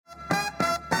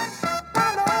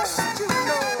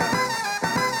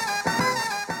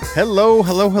Hello,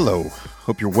 hello, hello.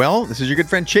 Hope you're well. This is your good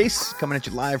friend Chase coming at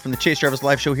you live from the Chase Jarvis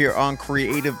Live Show here on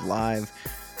Creative Live.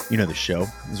 You know the show.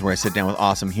 This is where I sit down with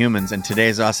awesome humans, and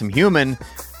today's awesome human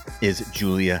is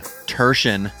Julia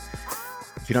Turshen.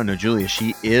 If you don't know Julia,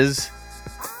 she is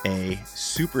a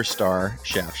superstar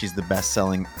chef. She's the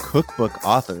best-selling cookbook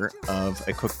author of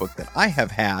a cookbook that I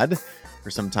have had for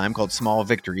some time called Small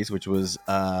Victories, which was,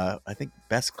 I think,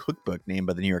 best cookbook named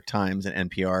by the New York Times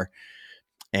and NPR.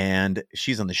 And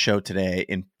she's on the show today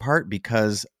in part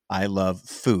because I love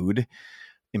food,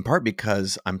 in part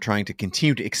because I'm trying to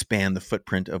continue to expand the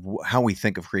footprint of how we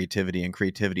think of creativity. And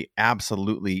creativity,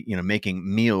 absolutely,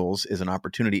 making meals is an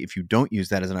opportunity. If you don't use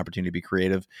that as an opportunity to be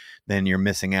creative, then you're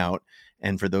missing out.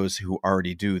 And for those who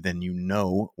already do, then you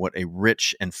know what a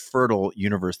rich and fertile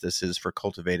universe this is for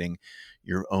cultivating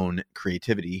your own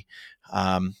creativity.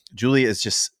 Julia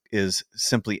is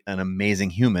simply an amazing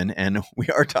human. And we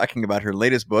are talking about her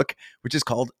latest book, which is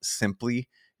called Simply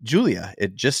Julia.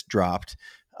 It just dropped.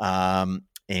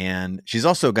 And she's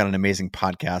also got an amazing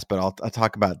podcast, but I'll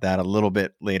talk about that a little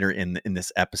bit later in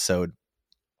this episode.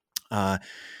 The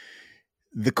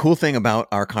cool thing about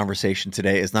our conversation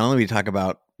today is not only we talk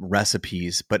about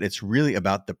recipes, but it's really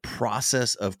about the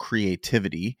process of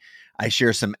creativity. I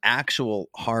share some actual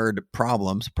hard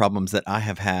problems that I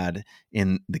have had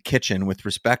in the kitchen with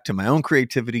respect to my own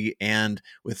creativity and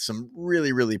with some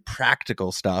really, really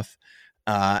practical stuff.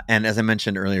 And as I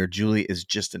mentioned earlier, Julie is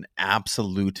just an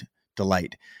absolute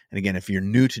delight. And again, if you're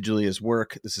new to Julia's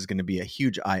work, this is going to be a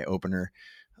huge eye opener.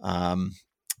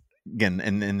 Again,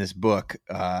 in this book,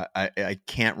 I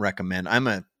can't recommend. I'm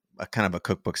a kind of a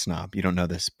cookbook snob. You don't know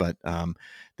this, but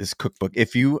this cookbook,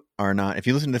 if you listen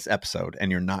to this episode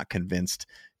and you're not convinced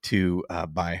to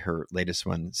buy her latest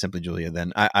one, Simply Julia,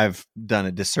 then I've done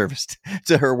a disservice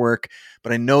to her work.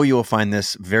 But I know you will find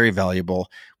this very valuable.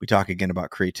 We talk again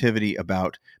about creativity,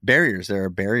 about barriers. There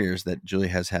are barriers that Julia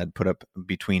has had put up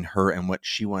between her and what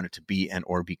she wanted to be and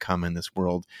or become in this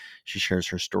world. She shares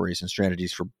her stories and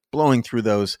strategies for blowing through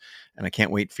those. And I can't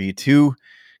wait for you to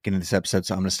get into this episode.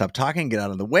 So I'm going to stop talking, get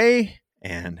out of the way,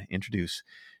 and introduce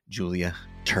Julia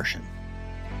Turshen.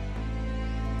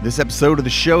 This episode of the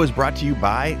show is brought to you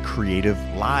by Creative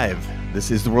Live.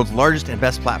 This is the world's largest and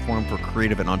best platform for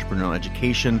creative and entrepreneurial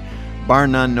education. Bar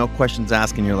none, no questions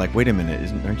asked. And you're like, wait a minute,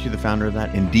 aren't you the founder of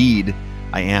that? Indeed,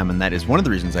 I am. And that is one of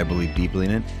the reasons I believe deeply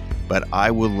in it. But I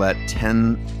will let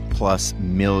 10 plus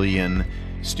million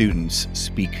students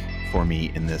speak for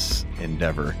me in this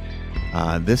endeavor.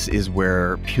 This is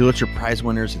where Pulitzer Prize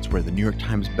winners, it's where the New York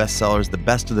Times bestsellers, the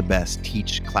best of the best,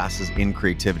 teach classes in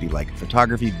creativity like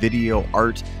photography, video,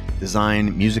 art,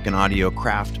 design, music and audio,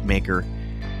 craft, maker,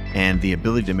 and the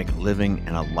ability to make a living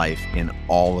and a life in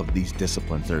all of these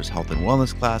disciplines. There's health and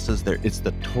wellness classes. It's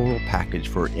the total package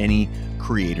for any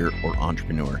creator or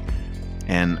entrepreneur.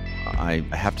 And I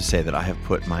have to say that I have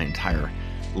put my entire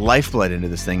lifeblood into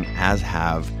this thing, as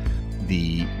have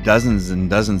the dozens and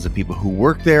dozens of people who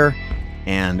work there,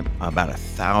 and about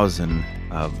 1,000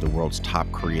 of the world's top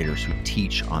creators who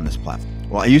teach on this platform.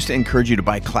 Well, I used to encourage you to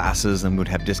buy classes and would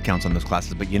have discounts on those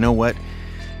classes, but you know what?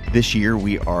 This year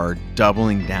we are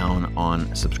doubling down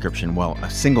on subscription. Well,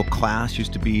 a single class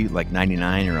used to be like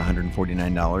 $99 or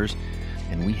 $149,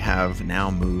 and we have now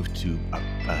moved to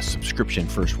a subscription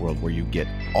first world where you get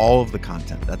all of the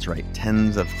content. That's right,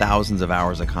 tens of thousands of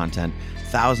hours of content,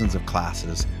 thousands of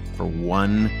classes for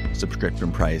one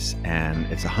subscription price, and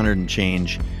it's $100 and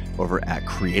change over at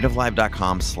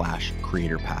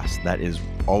creativelive.com/creatorpass. That is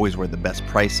always where the best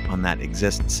price on that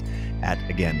exists, at,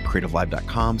 again,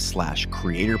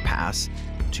 creativelive.com/creatorpass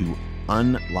to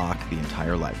unlock the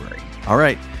entire library. All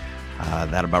right,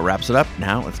 that about wraps it up.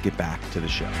 Now let's get back to the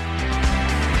show.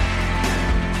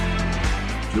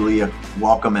 Julia,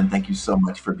 welcome, and thank you so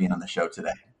much for being on the show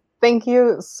today. Thank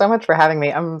you so much for having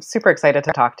me. I'm super excited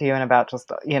to talk to you and about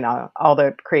just, all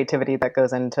the creativity that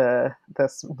goes into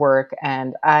this work.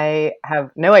 And I have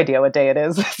no idea what day it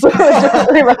is. So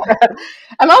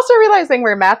I'm also realizing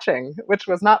we're matching, which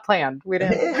was not planned. We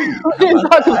didn't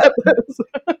talk about this.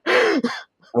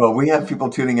 Well, we have people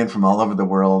tuning in from all over the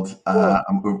world.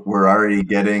 We're already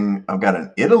I've got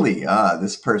an Italy.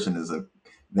 This person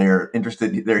they're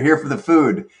interested. They're here for the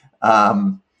food.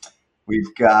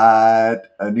 We've got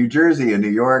a New Jersey, a New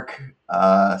York,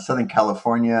 Southern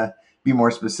California. Be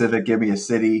more specific. Give me a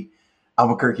city.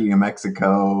 Albuquerque, New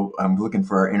Mexico. I'm looking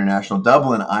for our international.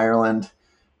 Dublin, Ireland.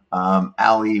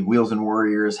 Ali, Wheels and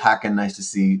Warriors. Hacken. Nice to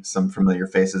see some familiar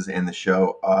faces in the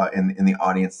show, in the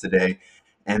audience today.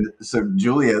 And so,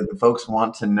 Julia, the folks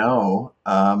want to know,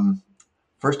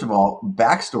 first of all,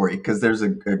 backstory, because there's a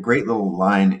great little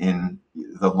line in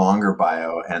the longer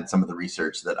bio and some of the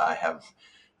research that I have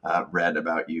read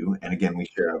about you. And again, we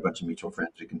share a bunch of mutual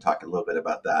friends. We can talk a little bit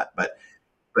about that. But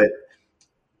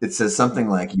it says something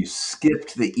like you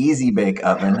skipped the easy bake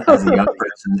oven as a young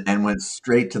person and went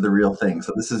straight to the real thing.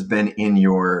 So this has been in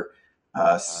your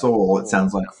soul, it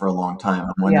sounds like, for a long time.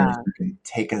 I'm wondering if Yeah, you can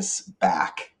take us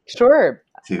back sure.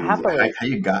 to Happily.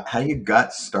 how you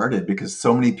got started, because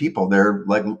so many people, they're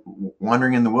like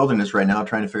wandering in the wilderness right now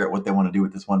trying to figure out what they want to do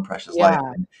with this one precious life.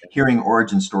 Yeah. And hearing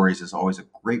origin stories is always a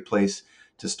great place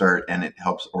to start, and it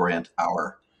helps orient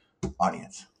our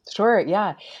audience. Sure.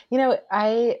 Yeah.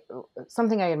 I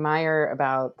something I admire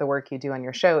about the work you do on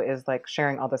your show is like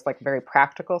sharing all this like very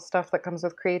practical stuff that comes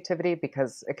with creativity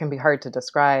because it can be hard to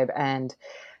describe. And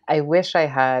I wish I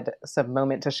had some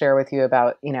moment to share with you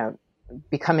about,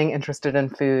 becoming interested in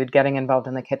food, getting involved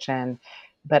in the kitchen.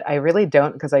 But I really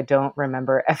don't because I don't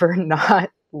remember ever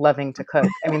not loving to cook.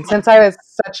 I mean, since I was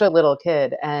such a little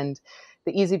kid, and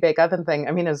the easy bake oven thing,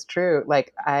 I mean, is true.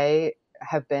 Like I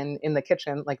have been in the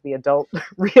kitchen, like the adult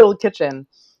real kitchen,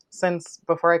 since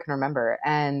before I can remember.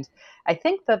 And I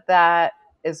think that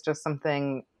is just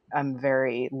something I'm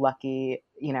very lucky.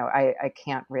 I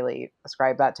can't really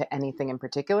ascribe that to anything in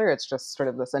particular. It's just sort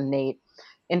of this innate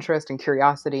interest and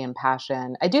curiosity and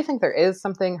passion. I do think there is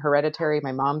something hereditary.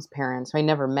 My mom's parents, who I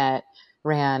never met,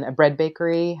 ran a bread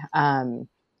bakery.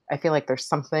 I feel like there's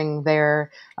something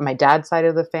there. On my dad's side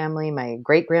of the family, my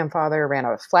great grandfather ran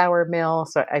a flour mill.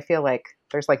 So I feel like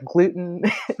there's like gluten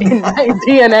in my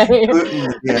DNA. Gluten in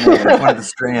the DNA, that's one of the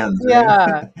strands, right?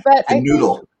 Yeah. But It's a I think,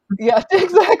 noodle. yeah,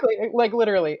 exactly. Like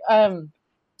literally.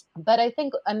 But I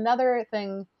think another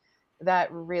thing that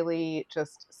really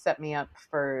just set me up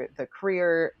for the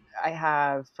career I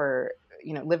have for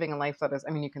living a life that is,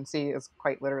 I mean, you can see is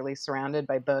quite literally surrounded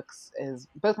by books, is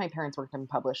both my parents worked in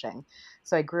publishing.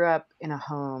 So I grew up in a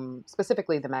home,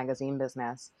 specifically the magazine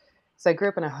business. So I grew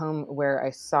up in a home where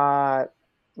I saw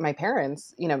my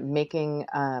parents making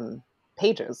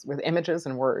pages with images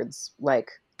and words,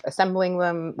 like assembling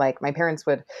them. Like my parents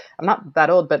would, I'm not that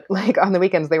old, but like on the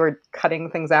weekends they were cutting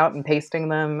things out and pasting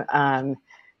them.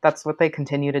 That's what they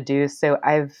continue to do. So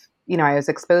I was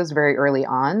exposed very early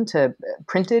on to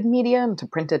printed medium, to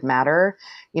printed matter.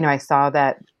 I saw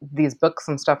that these books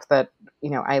and stuff that,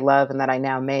 I love and that I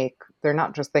now make, they're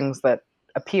not just things that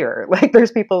appear. Like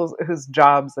there's people whose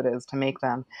jobs it is to make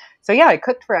them. So yeah, I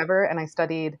cooked forever and I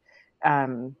studied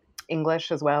um,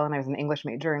 English as well. And I was an English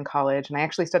major in college. And I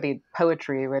actually studied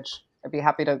poetry, which I'd be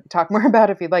happy to talk more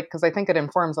about if you'd like, because I think it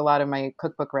informs a lot of my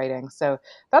cookbook writing. So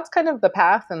that's kind of the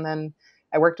path. And then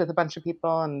I worked with a bunch of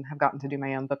people and have gotten to do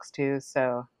my own books too.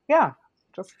 So yeah,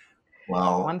 just one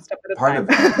Well, step at a part time.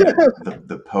 of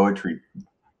the poetry.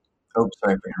 Oh,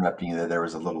 sorry for interrupting you there. There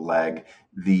was a little lag.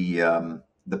 The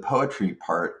poetry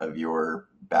part of your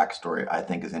backstory, I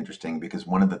think, is interesting, because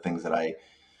one of the things that I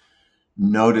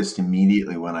noticed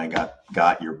immediately when I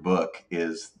got your book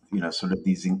is, sort of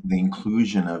the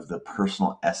inclusion of the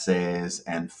personal essays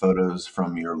and photos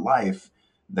from your life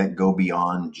that go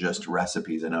beyond just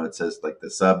recipes. I know it says, like, the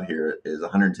sub here is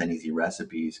 110 easy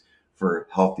recipes for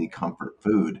healthy comfort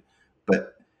food,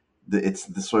 but it's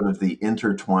the sort of the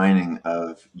intertwining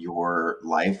of your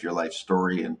life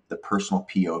story, and the personal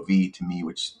POV, to me,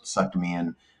 which sucked me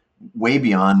in way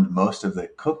beyond most of the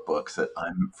cookbooks that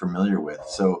I'm familiar with.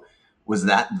 So was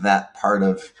that part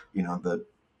of, the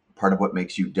part of what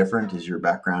makes you different, is your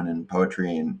background in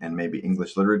poetry and maybe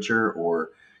English literature,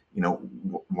 or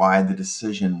why the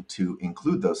decision to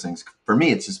include those things? For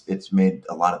me, it's made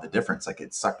a lot of the difference. Like,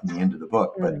 it sucked me into the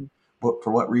book. But Mm.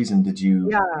 for what reason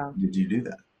Yeah. did you do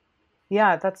that?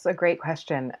 Yeah, that's a great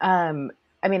question.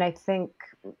 I mean, I think,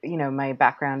 my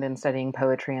background in studying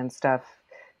poetry and stuff,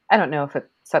 I don't know if it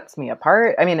sets me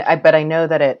apart. I mean, but I know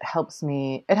that it helps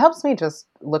me just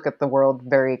look at the world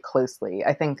very closely.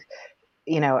 I think,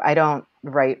 I don't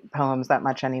write poems that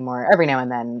much anymore. Every now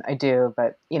and then I do,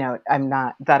 but,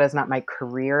 that is not my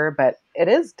career, but it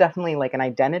is definitely like an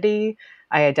identity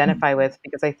I identify with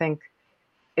because I think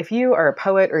if you are a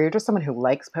poet or you're just someone who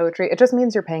likes poetry, it just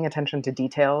means you're paying attention to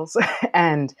details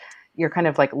and you're kind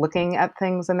of like looking at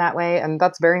things in that way. And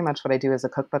that's very much what I do as a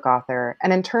cookbook author.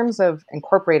 And in terms of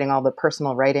incorporating all the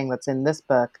personal writing that's in this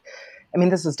book, I mean,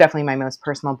 this is definitely my most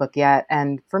personal book yet.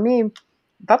 And for me,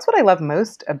 that's what I love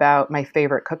most about my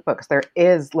favorite cookbooks. There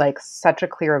is like such a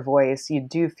clear voice. You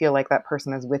do feel like that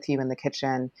person is with you in the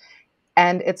kitchen.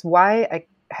 And it's why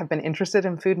have been interested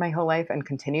in food my whole life and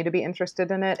continue to be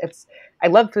interested in it. I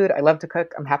love food. I love to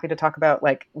cook. I'm happy to talk about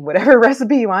like whatever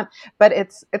recipe you want, but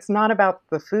it's not about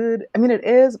the food. I mean, it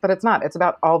is, but it's not. It's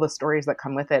about all the stories that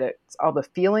come with it. It's all the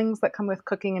feelings that come with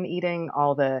cooking and eating,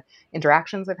 all the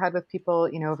interactions I've had with people,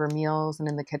 over meals and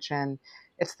in the kitchen.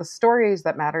 It's the stories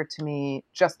that matter to me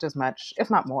just as much, if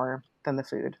not more, than the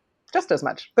food. Just as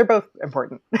much. They're both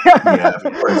important. Yeah, of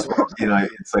course. Well,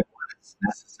 it's like when it's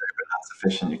necessary but not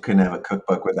sufficient. You couldn't have a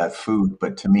cookbook without food,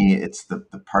 but to me, it's the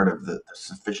part of the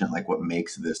sufficient, like what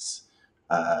makes this,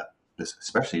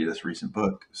 especially this recent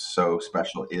book, so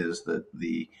special is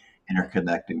the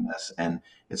interconnectedness, and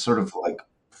it's sort of like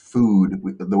food.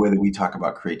 The way that we talk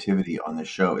about creativity on this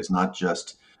show is not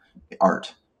just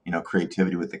art.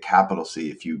 Creativity with the capital C.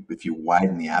 If you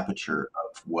widen the aperture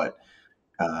of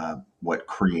what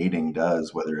creating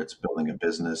does, whether it's building a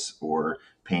business or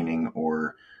painting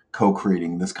or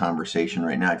co-creating this conversation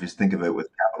right now. Just think of it with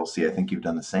capital C. I think you've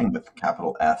done the same with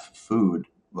capital F, food.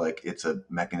 Like it's a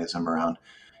mechanism around,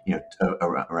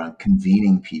 around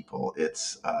convening people.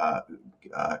 It's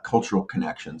cultural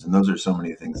connections, and those are so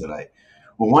many things that I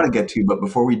will want to get to. But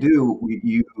before we do,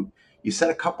 you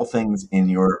said a couple things in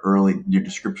your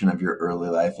description of your early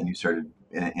life, and you started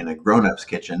in a grown-up's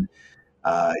kitchen.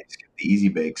 You skipped the easy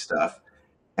bake stuff.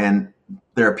 And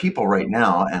there are people right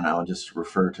now, and I'll just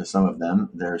refer to some of them.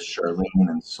 There's Charlene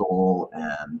and Soul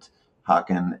and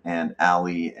Hakan and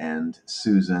Allie and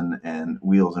Susan and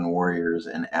Wheels and Warriors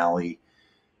and Allie,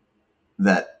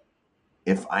 that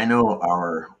if I know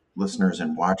our listeners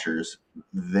and watchers,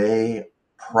 they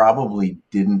probably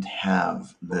didn't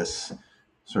have this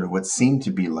sort of what seemed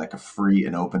to be like a free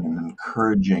and open and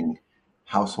encouraging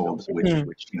household, which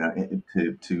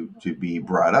to be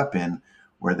brought up in,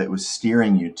 where that was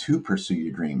steering you to pursue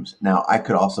your dreams. Now, I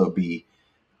could also be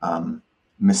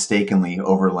mistakenly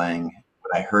overlaying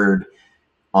what I heard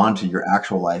onto your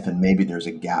actual life, and maybe there's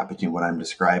a gap between what I'm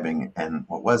describing and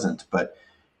what wasn't. But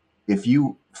if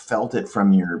you felt it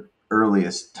from your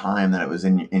earliest time that it was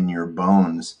in your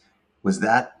bones, was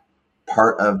that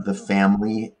part of the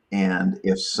family? And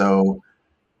if so,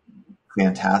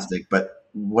 fantastic. But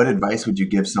what advice would you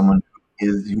give someone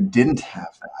who didn't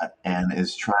have that and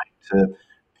is trying to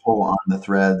pull on the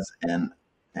threads and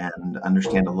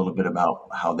understand a little bit about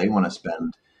how they want to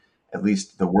spend at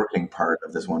least the working part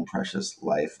of this one precious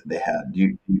life they had? Do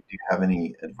you have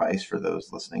any advice for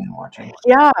those listening and watching?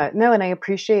 Yeah, no, and I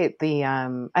appreciate the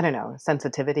I don't know,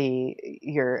 sensitivity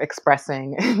you're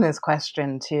expressing in this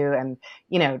question too. And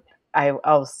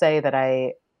I'll say that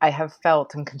I have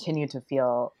felt and continue to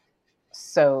feel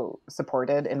so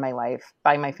supported in my life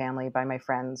by my family, by my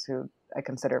friends who I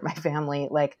consider my family.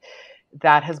 Like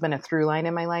that has been a through line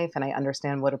in my life, and I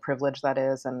understand what a privilege that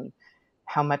is and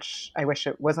how much I wish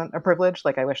it wasn't a privilege.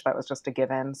 Like I wish that was just a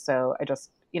given. So I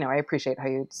just, I appreciate how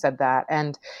you said that.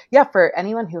 And yeah, for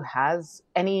anyone who has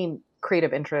any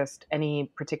creative interest, any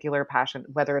particular passion,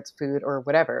 whether it's food or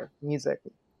whatever, music,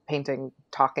 painting,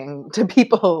 talking to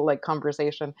people, like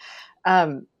conversation.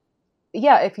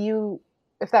 Yeah,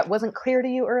 if that wasn't clear to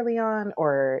you early on,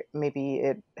 or maybe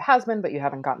it has been, but you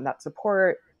haven't gotten that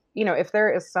support, if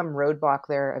there is some roadblock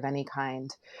there of any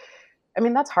kind, I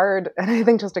mean, that's hard. And I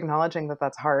think just acknowledging that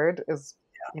that's hard is,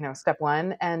 step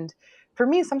one. And for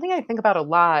me, something I think about a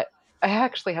lot, I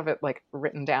actually have it like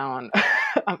written down.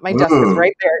 My desk is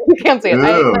right there. You can't see it.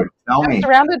 Tell I'm me.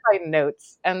 surrounded by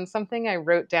notes, and something I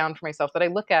wrote down for myself that I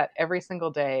look at every single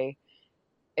day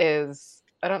is,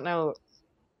 I don't know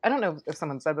if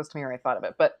someone said this to me or I thought of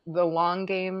it, but the long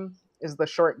game is the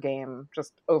short game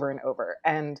just over and over.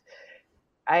 And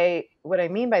what I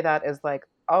mean by that is like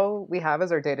all we have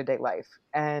is our day-to-day life.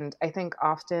 And I think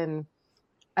often,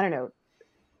 I don't know,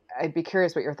 I'd be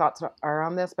curious what your thoughts are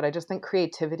on this, but I just think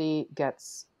creativity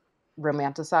gets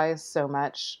romanticized so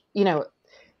much.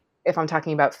 If I'm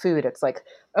talking about food, it's like,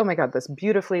 oh my God, this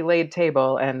beautifully laid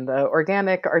table and the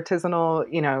organic, artisanal,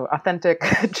 authentic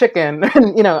chicken,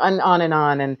 and, on and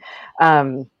on.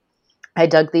 And I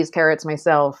dug these carrots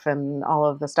myself and all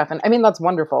of the stuff. And I mean, that's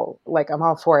wonderful. Like, I'm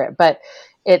all for it. But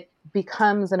it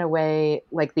becomes, in a way,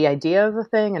 like the idea of the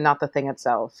thing and not the thing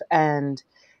itself. And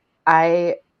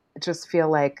I just feel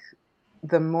like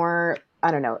the more, I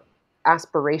don't know,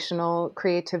 aspirational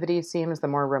creativity seems, the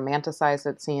more romanticized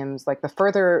it seems. Like the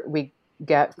further we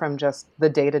get from just the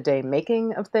day-to-day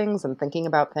making of things and thinking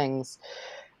about things,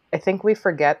 I think we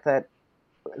forget that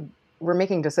we're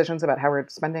making decisions about how we're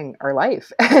spending our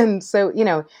life. And so,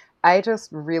 I just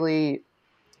really,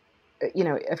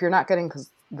 if you're not getting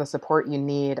the support you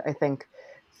need, I think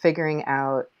figuring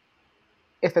out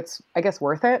if it's, I guess,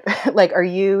 worth it. Like, are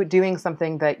you doing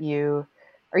something are you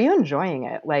enjoying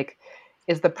it? Like,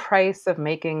 is the price of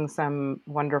making some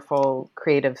wonderful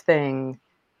creative thing,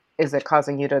 is it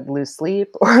causing you to lose sleep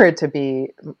or to be,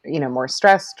 more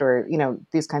stressed, or,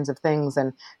 these kinds of things.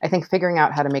 And I think figuring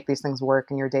out how to make these things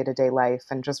work in your day-to-day life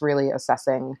and just really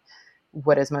assessing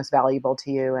what is most valuable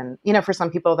to you. And, for some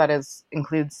people that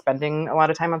includes spending a lot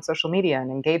of time on social media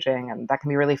and engaging, and that can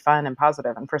be really fun and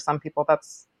positive. And for some people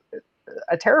that's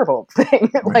a terrible thing.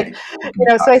 Like, Right. It can be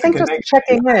so I toxic think and just negative.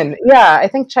 checking in. Yeah. I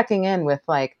think checking in with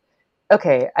like,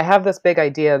 okay, I have this big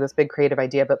idea, this big creative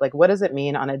idea, but like, what does it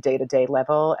mean on a day-to-day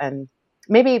level? And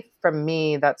maybe for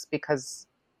me, that's because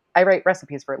I write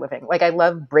recipes for a living. Like, I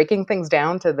love breaking things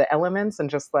down to the elements and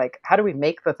just like, how do we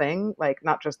make the thing? Like,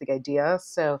 not just the idea.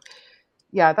 So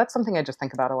yeah, that's something I just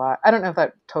think about a lot. I don't know if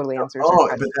that totally answers your Oh,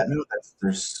 question. but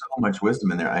there's so much wisdom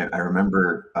in there. I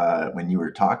remember when you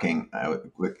were talking,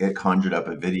 it conjured up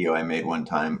a video I made one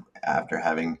time after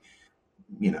having,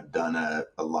 done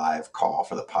a live call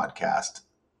for the podcast.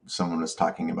 Someone was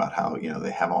talking about how,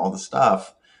 they have all the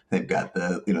stuff. They've got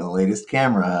the latest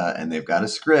camera and they've got a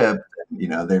script.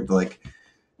 And, they've like,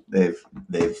 they've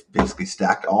basically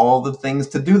stacked all the things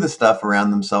to do the stuff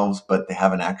around themselves, but they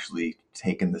haven't actually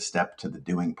taken the step to the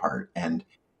doing part. And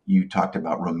you talked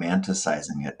about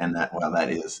romanticizing it, and that while that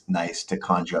is nice to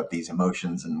conjure up these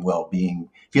emotions and well-being,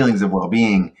 feelings of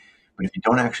well-being, but if you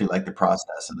don't actually like the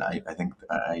process, and I think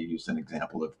I used an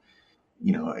example of,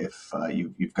 if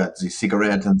you've got the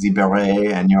cigarette and the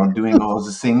beret and you're doing all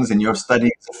these things and you're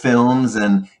studying the films,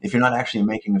 and if you're not actually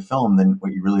making a film, then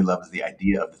what you really love is the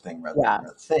idea of the thing rather Yeah. than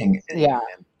the thing. And Yeah.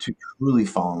 to truly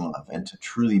fall in love and to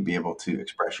truly be able to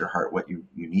express your heart, what you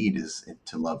need is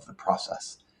to love the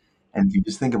process. And if you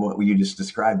just think of what you just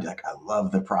described, like, I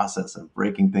love the process of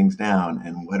breaking things down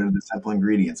and what are the simple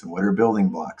ingredients and what are building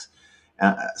blocks.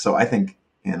 So I think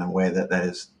in a way that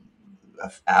is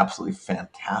absolutely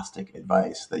fantastic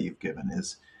advice that you've given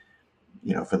is,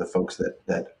 for the folks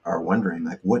that are wondering,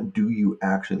 like, what do you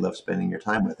actually love spending your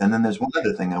time with? And then there's one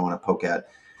other thing I want to poke at,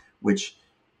 which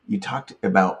you talked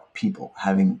about people,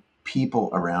 having people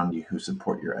around you who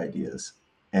support your ideas.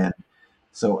 And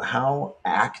so how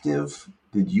active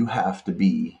did you have to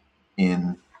be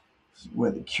in,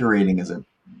 whether curating is a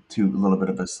little bit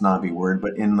of a snobby word,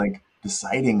 but in like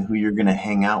deciding who you're going to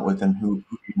hang out with, and who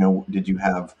did you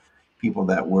have people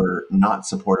that were not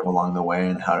supportive along the way,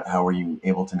 and how were you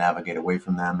able to navigate away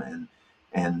from them?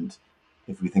 And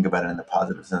if we think about it in the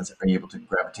positive sense, are you able to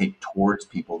gravitate towards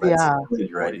people that Yeah. supported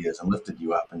your ideas and lifted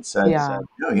you up and said, Yeah.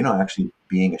 actually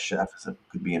being a chef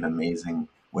could be an amazing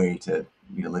way to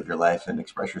live your life and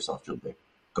express yourself, Julie.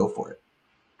 Go for it.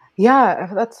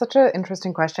 Yeah, that's such an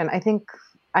interesting question.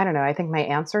 I don't know, I think my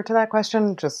answer to that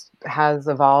question just has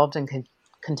evolved and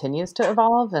continues to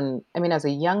evolve. And I mean, as a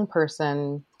young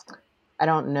person, I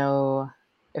don't know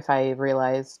if I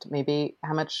realized maybe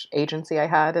how much agency I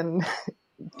had in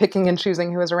picking and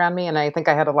choosing who was around me. And I think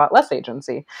I had a lot less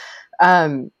agency.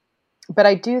 Um, but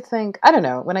I do think, I don't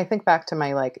know, when I think back to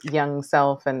my like young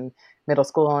self and middle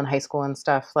school and high school and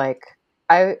stuff, like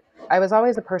I, I was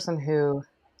always a person who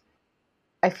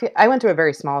I went to a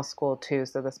very small school too,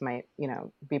 so this might,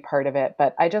 be part of it.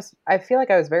 But I feel like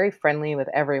I was very friendly with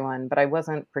everyone, but I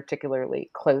wasn't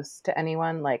particularly close to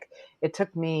anyone. Like it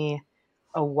took me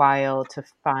a while to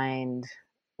find,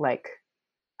 like,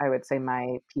 I would say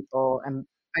my people, and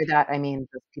by that I mean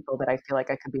just people that I feel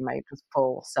like I could be my just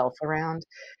full self around.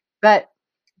 But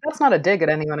that's not a dig at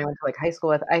anyone I went to, like, high school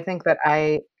with. I think that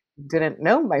I didn't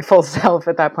know my full self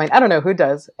at that point. I don't know who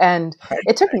does. And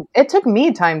it took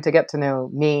me time to get to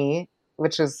know me,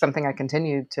 which is something I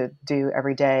continue to do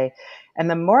every day. And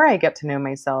the more I get to know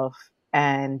myself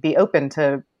and be open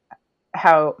to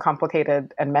how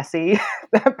complicated and messy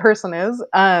that person is,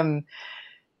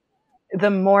 the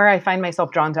more I find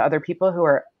myself drawn to other people who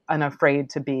are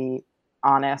unafraid to be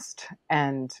honest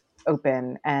and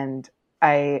open. And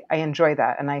I enjoy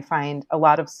that. And I find a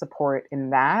lot of support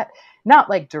in that. Not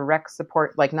like direct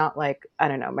support, like not like, I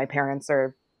don't know, my parents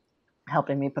are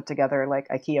helping me put together like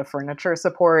IKEA furniture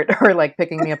support or like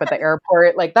picking me up at the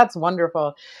airport. Like that's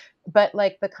wonderful. But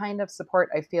like the kind of support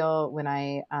I feel when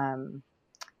I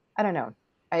don't know.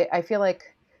 I feel like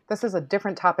this is a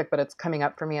different topic, but it's coming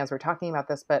up for me as we're talking about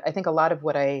this. But I think a lot of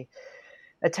what I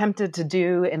attempted to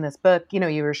do in this book,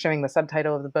 you were showing the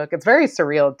subtitle of the book. It's very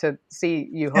surreal to see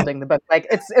you holding the book. Like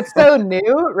it's so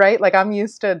new, right? Like I'm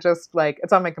used to just like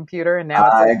it's on my computer, and now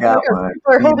it's like, I oh my got God, one.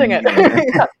 people are holding it.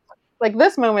 Yeah. Like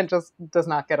this moment just does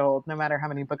not get old, no matter how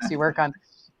many books you work on.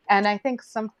 And I think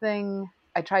something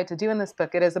I tried to do in this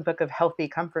book, it is a book of healthy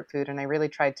comfort food. And I really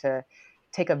tried to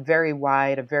take a very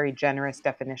wide, a very generous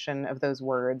definition of those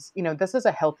words. This is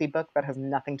a healthy book that has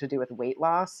nothing to do with weight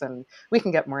loss. And we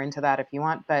can get more into that if you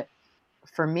want. But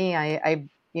for me, I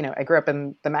grew up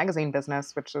in the magazine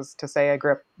business, which is to say I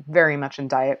grew up very much in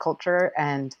diet culture.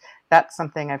 And that's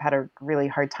something I've had a really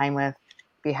hard time with.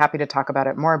 Be happy to talk about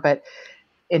it more. But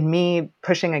in me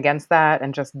pushing against that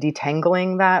and just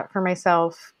detangling that for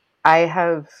myself, I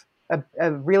have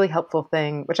a really helpful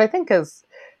thing, which I think is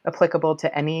applicable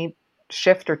to any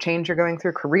shift or change you're going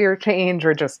through, career change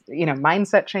or just,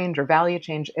 mindset change or value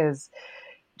change, is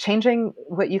changing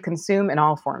what you consume in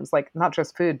all forms, like not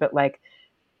just food, but like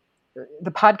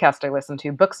the podcast I listen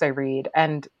to, books I read,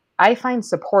 and I find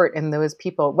support in those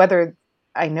people, whether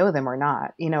I know them or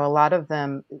not. A lot of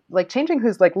them, like changing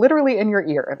who's like literally in your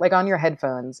ear, like on your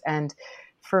headphones. And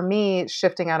for me,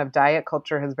 shifting out of diet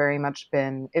culture has very much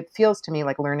been, it feels to me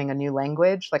like learning a new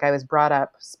language. Like I was brought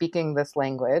up speaking this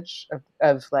language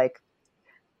of like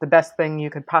the best thing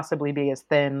you could possibly be is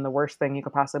thin, the worst thing you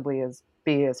could possibly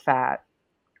be is fat.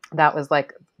 That was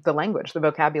like the language, the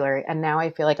vocabulary. And now I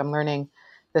feel like I'm learning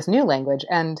this new language.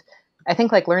 And I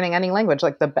think like learning any language,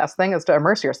 like the best thing is to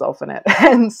immerse yourself in it.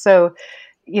 And so,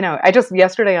 I just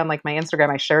yesterday on like my Instagram,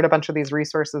 I shared a bunch of these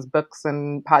resources, books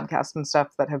and podcasts and stuff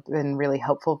that have been really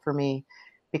helpful for me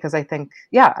because I think,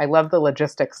 yeah, I love the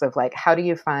logistics of like, how do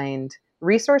you find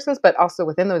resources, but also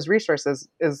within those resources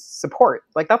is support.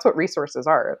 Like that's what resources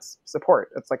are. It's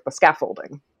support. It's like the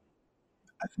scaffolding.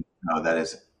 I think no, that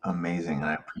is amazing, and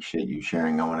I appreciate you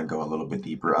sharing. I want to go a little bit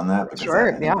deeper on that because Sure.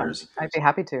 I Yeah. think there's I'd be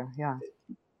happy to. Yeah.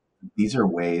 these are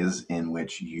ways in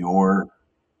which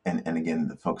and again,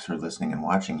 the folks who are listening and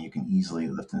watching, you can easily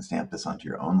lift and stamp this onto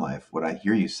your own life. What I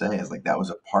hear you say is like that was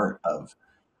a part of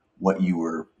what you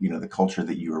were, the culture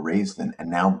that you were raised in, and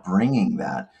now bringing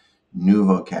that new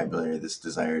vocabulary, this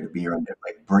desire to be around it,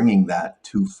 like bringing that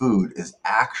to food is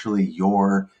actually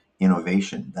your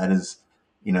innovation. That is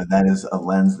a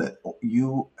lens that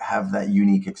you have that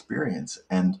unique experience.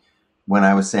 And when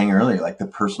I was saying earlier, like the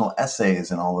personal essays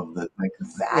and all of the, like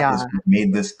that Yeah. is what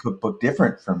made this cookbook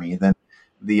different for me than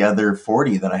the other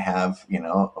 40 that I have,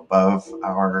 above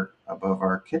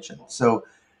our kitchen. So,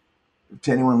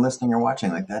 to anyone listening or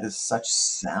watching, like that is such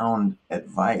sound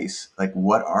advice. Like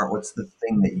what's the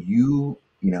thing that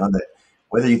that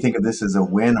whether you think of this as a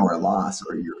win or a loss,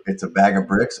 or it's a bag of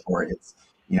bricks, or it's,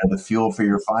 the fuel for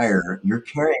your fire, you're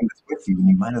carrying this with you and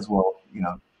you might as well,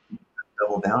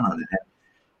 double down on it.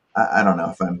 And I don't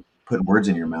know if I'm putting words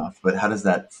in your mouth, but how does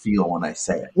that feel when I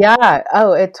say it? Yeah.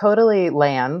 Oh, it totally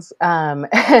lands.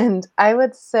 And I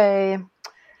would say,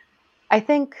 I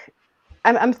think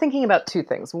I'm thinking about two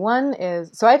things. One is,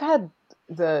 so I've had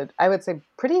I would say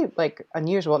pretty like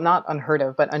unusual, not unheard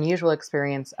of, but unusual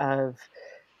experience of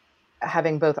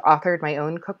having both authored my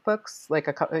own cookbooks, like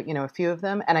a few of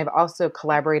them. And I've also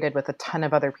collaborated with a ton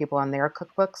of other people on their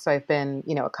cookbooks. So I've been,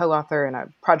 a co-author and a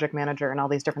project manager and all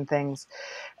these different things.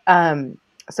 Um,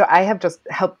 so I have just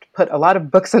helped put a lot of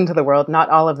books into the world, not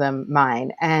all of them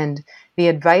mine. And the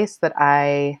advice that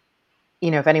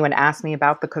if anyone asks me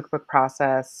about the cookbook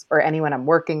process or anyone I'm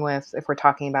working with, if we're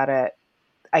talking about it,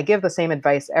 I give the same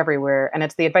advice everywhere. And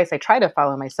it's the advice I try to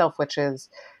follow myself, which is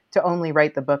to only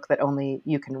write the book that only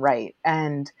you can write.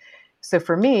 And so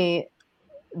for me,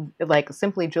 like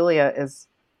Simply Julia is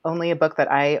only a book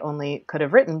that I only could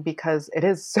have written because it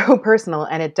is so personal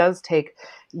and it does take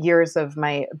years of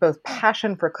my both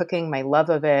passion for cooking, my love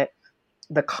of it,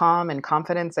 the calm and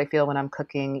confidence I feel when I'm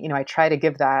cooking. I try to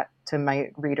give that to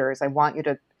my readers.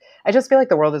 I just feel like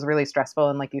the world is really stressful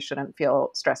and like you shouldn't feel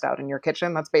stressed out in your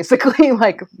kitchen. That's basically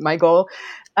like my goal.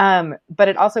 But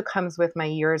it also comes with my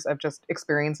years of just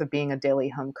experience of being a daily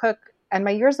home cook and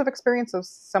my years of experience of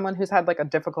someone who's had like a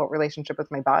difficult relationship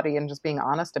with my body and just being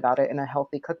honest about it in a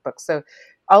healthy cookbook. So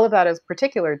all of that is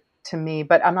particular to me,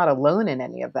 but I'm not alone in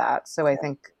any of that. So I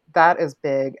think that is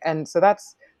big. And so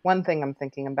that's one thing I'm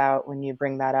thinking about when you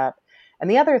bring that up.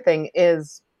 And the other thing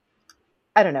is,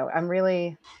 I don't know, I'm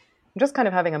just kind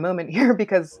of having a moment here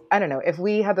because I don't know if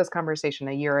we had this conversation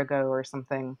a year ago or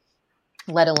something,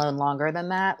 let alone longer than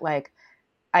that, like,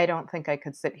 I don't think I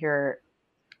could sit here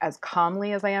as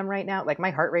calmly as I am right now. Like my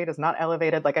heart rate is not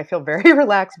elevated. Like I feel very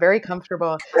relaxed, very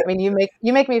comfortable. I mean, you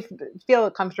make me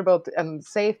feel comfortable and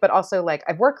safe, but also like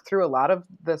I've worked through a lot of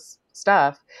this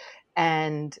stuff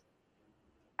and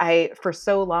for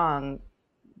so long,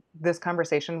 this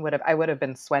conversation I would have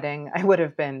been sweating. I would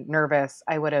have been nervous.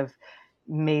 I would have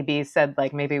maybe said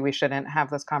like, maybe we shouldn't have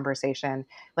this conversation.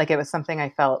 Like it was something I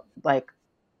felt like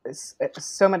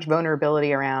so much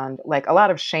vulnerability around, like a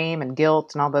lot of shame and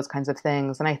guilt and all those kinds of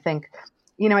things. And I think,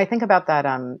 I think about that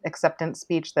acceptance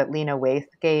speech that Lena Waithe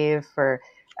gave for,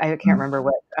 I can't remember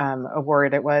what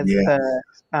award it was, Yeah.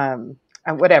 the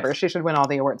whatever, she should win all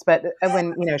the awards. But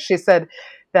when, she said,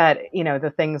 that, you know,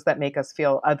 the things that make us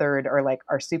feel othered are like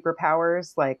our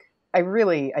superpowers. Like, I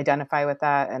really identify with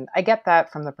that. And I get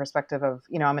that from the perspective of,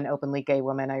 you know, I'm an openly gay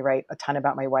woman. I write a ton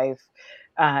about my wife.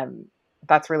 Um,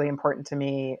 that's really important to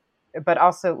me. But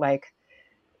also, like,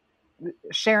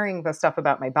 sharing the stuff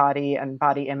about my body and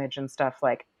body image and stuff,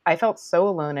 like, I felt so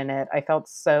alone in it. I felt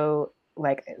so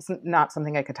like it's not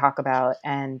something I could talk about.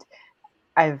 And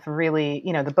I've really,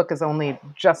 you know, the book has only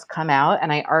just come out,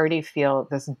 and I already feel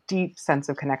this deep sense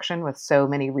of connection with so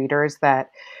many readers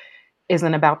that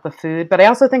isn't about the food. But I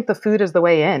also think the food is the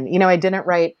way in. You know, I didn't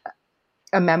write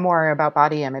a memoir about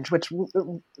body image, which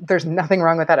there's nothing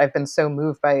wrong with that. I've been so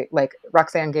moved by, like,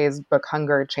 Roxane Gay's book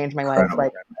Hunger changed my life, Incredible.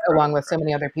 like, along with so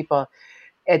many other people.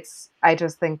 I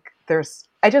just think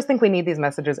we need these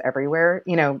messages everywhere.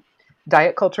 You know,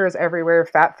 diet culture is everywhere,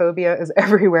 fat phobia is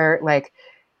everywhere. Like,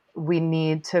 we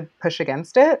need to push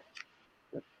against it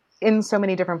in so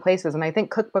many different places. And I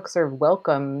think cookbooks are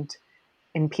welcomed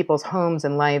in people's homes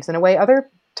and lives in a way other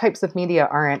types of media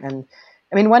aren't. And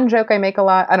I mean, one joke I make a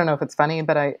lot, I don't know if it's funny,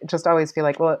 but I just always feel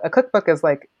like, well, a cookbook is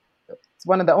like, it's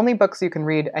one of the only books you can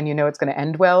read and you know it's going to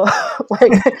end well.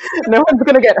 Like, no one's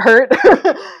going to get hurt.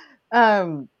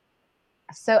 um,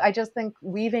 so I just think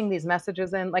weaving these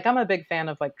messages in, like, I'm a big fan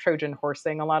of, like, Trojan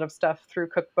horsing a lot of stuff through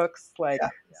cookbooks. Like, Yeah.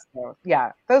 so,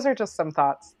 yeah, those are just some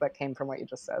thoughts that came from what you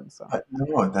just said. So,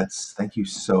 No, thank you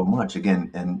so much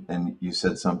again. And you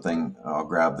said something. I'll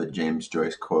grab the James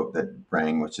Joyce quote that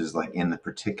rang, which is like, "In the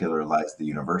particular lies the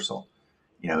universal."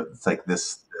 You know, it's like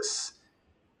this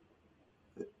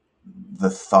the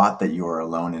thought that you are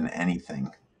alone in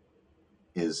anything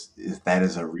is that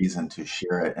is a reason to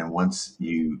share it. And once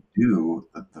you do,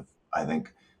 I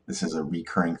think this is a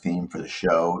recurring theme for the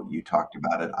show. You talked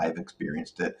about it. I've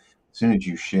experienced it. As soon as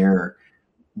you share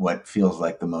what feels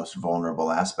like the most vulnerable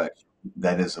aspect,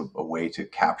 that is a way to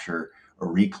capture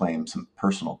or reclaim some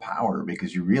personal power,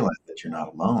 because you realize that you're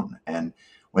not alone. And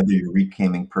whether you're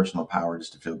reclaiming personal power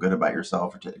just to feel good about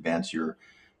yourself or to advance your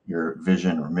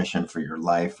vision or mission for your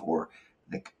life, or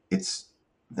like,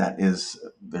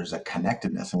 there's a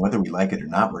connectedness, and whether we like it or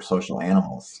not, we're social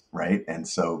animals, right? And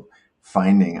so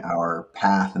finding our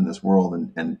path in this world,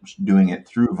 and doing it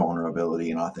through vulnerability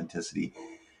and authenticity,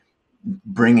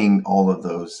 bringing all of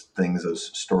those things,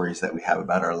 those stories that we have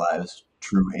about our lives,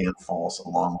 true and false,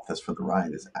 along with us for the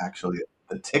ride, is actually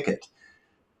the ticket.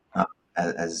 Uh,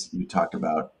 as you talked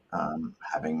about,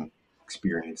 having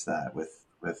experienced that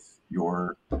with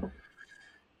your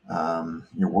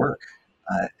work,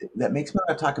 that makes me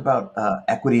want to talk about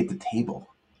equity at the table.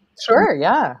 sure,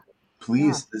 yeah. Yeah.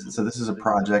 Please, so this is a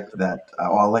project that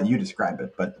I'll let you describe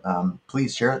it, but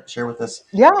please share with us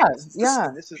Yeah, this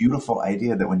yeah. beautiful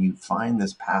idea that when you find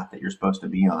this path that you're supposed to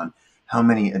be on, how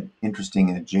many interesting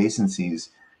adjacencies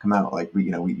come out. Like,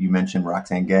 you mentioned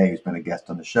Roxane Gay, who's been a guest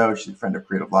on the show. She's a friend of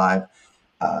Creative Live.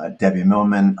 Debbie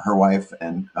Millman, her wife,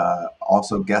 and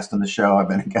also guest on the show. I've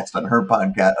been a guest on her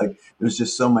podcast. Like, there's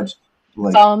just so much, It's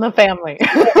like, all in the family.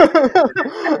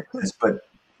 but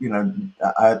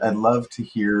I'd love to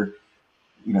hear,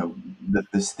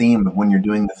 this theme of when you're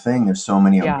doing the thing, there's so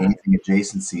many Yeah. amazing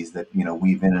adjacencies that,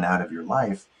 weave in and out of your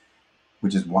life,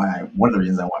 which is why one of the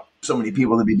reasons I want so many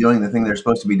people to be doing the thing they're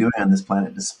supposed to be doing on this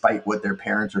planet, despite what their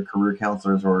parents or career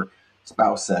counselors or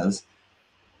spouse says.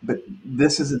 But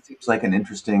it seems like an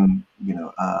interesting,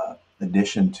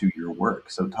 addition to your work.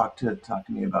 So talk to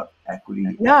me about equity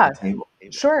at Yeah, the table.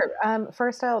 sure.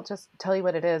 First, I'll just tell you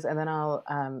what it is, and then I'll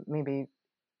maybe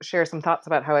share some thoughts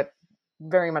about how it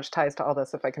very much ties to all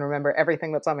this, if I can remember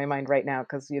everything that's on my mind right now,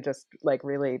 because you just, like,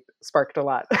 really sparked a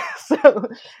lot. So,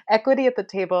 Equity at the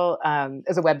Table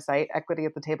is a website,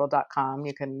 equityattetable.com.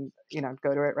 You can,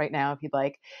 go to it right now if you'd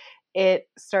like. It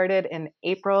started in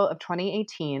April of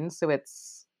 2018, so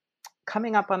it's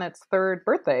coming up on its third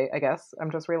birthday, I guess.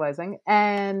 I'm just realizing.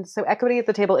 And so Equity at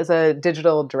the Table is a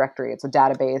digital directory. It's a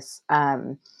database.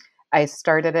 I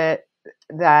started it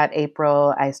that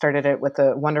April. I started it with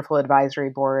a wonderful advisory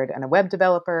board and a web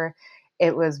developer.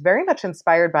 It was very much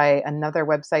inspired by another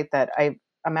website that I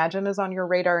imagine is on your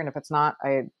radar. And if it's not,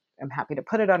 I am happy to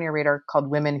put it on your radar, called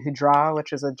Women Who Draw,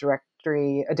 which is a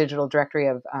digital directory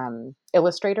of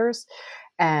illustrators.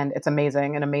 And it's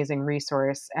amazing, an amazing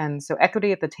resource. And so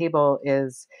Equity at the Table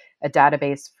is a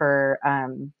database for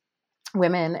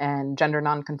women and gender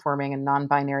nonconforming and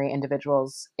non-binary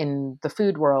individuals in the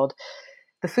food world.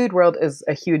 The food world is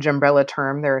a huge umbrella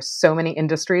term. There are so many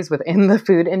industries within the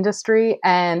food industry,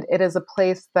 and it is a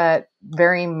place that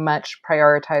very much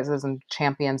prioritizes and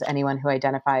champions anyone who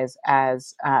identifies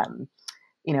as, a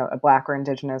Black or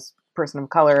Indigenous person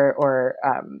of color, or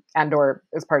and/or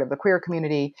is part of the queer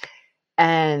community.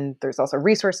 And there's also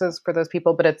resources for those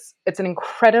people, but it's an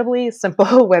incredibly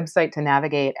simple website to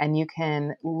navigate, and you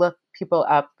can look people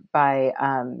up by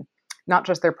not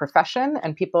just their profession,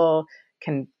 and people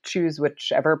can choose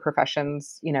whichever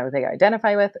professions they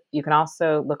identify with. You can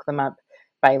also look them up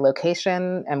by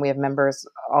location, and we have members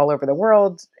all over the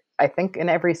world, I think in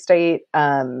every state.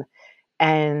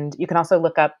 And you can also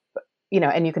look up,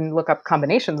 and you can look up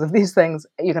combinations of these things.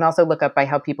 You can also look up by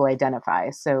how people identify.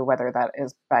 So whether that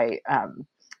is by,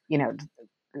 you know,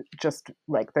 just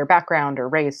like their background or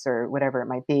race or whatever it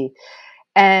might be.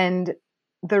 And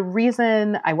the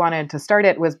reason I wanted to start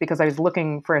it was because I was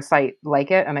looking for a site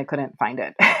like it and I couldn't find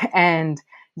it. And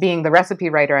being the recipe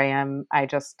writer I am, I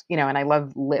just, and I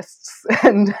love lists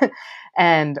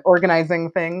and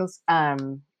organizing things.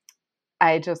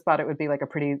 I just thought it would be like a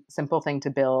pretty simple thing to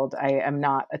build. I am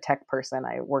not a tech person.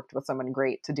 I worked with someone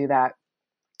great to do that.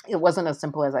 It wasn't as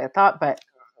simple as I had thought, but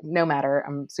no matter.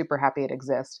 I'm super happy it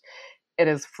exists. It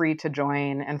is free to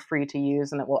join and free to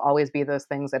use, and it will always be those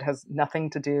things. It has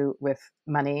nothing to do with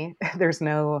money.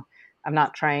 I'm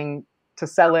not trying to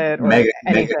sell it or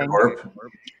anything. Megacorp.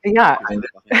 Yeah.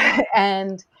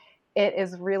 And it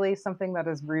is really something that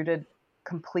is rooted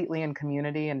completely in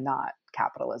community and not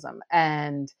capitalism.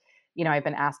 And I've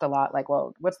been asked a lot, like,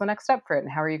 well, what's the next step for it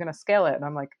and how are you going to scale it? And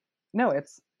I'm like, no,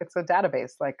 it's a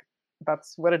database. Like,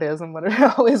 that's what it is and what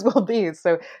it always will be.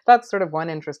 So that's sort of one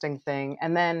interesting thing.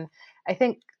 And then I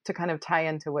think to kind of tie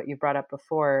into what you brought up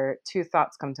before, two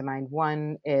thoughts come to mind.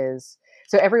 One is,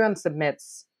 so everyone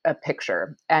submits a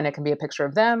picture, and it can be a picture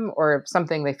of them or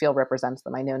something they feel represents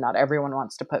them. I know not everyone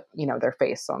wants to put, their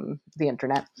face on the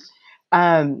internet.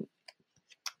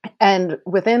 And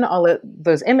within all of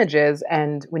those images,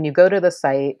 and when you go to the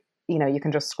site, you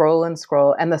can just scroll and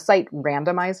scroll, and the site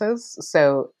randomizes.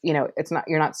 So, you're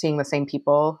not seeing the same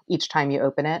people each time you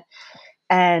open it.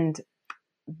 And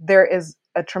there is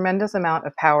a tremendous amount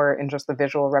of power in just the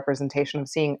visual representation of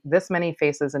seeing this many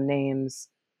faces and names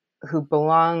who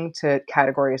belong to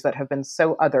categories that have been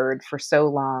so othered for so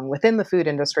long within the food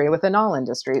industry, within all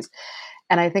industries.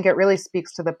 And I think it really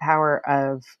speaks to the power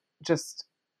of just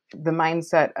the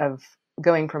mindset of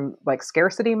going from like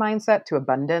scarcity mindset to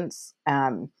abundance.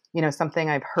 Something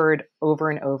I've heard over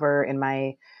and over in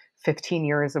my 15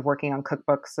 years of working on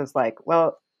cookbooks is like,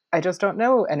 well, I just don't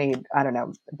know any,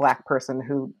 Black person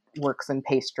who works in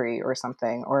pastry or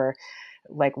something, or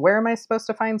like, where am I supposed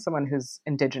to find someone who's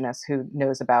Indigenous who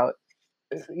knows about,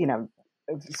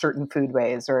 certain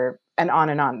foodways, and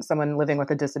on, someone living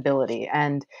with a disability.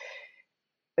 And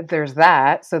there's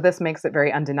that. So this makes it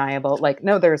very undeniable. Like,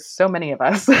 no, there's so many of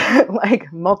us,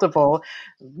 like multiple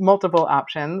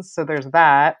options. So there's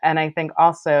that. And I think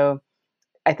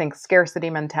scarcity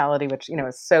mentality, which,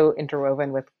 is so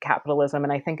interwoven with capitalism,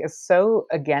 and I think is so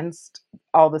against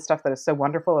all the stuff that is so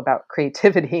wonderful about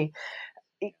creativity.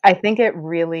 I think it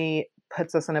really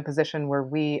puts us in a position where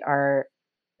we are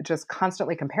just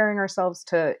constantly comparing ourselves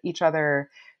to each other,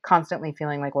 constantly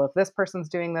feeling like, well, if this person's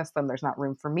doing this, then there's not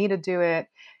room for me to do it.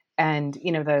 And,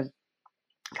 the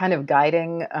kind of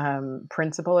guiding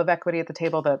principle of equity at the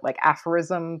table, that like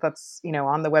aphorism that's,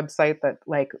 on the website that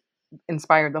like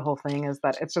inspired the whole thing, is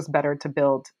that it's just better to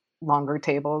build longer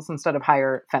tables instead of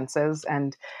higher fences.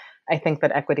 And I think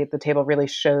that equity at the table really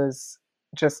shows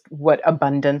just what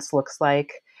abundance looks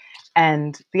like.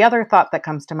 And the other thought that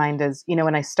comes to mind is,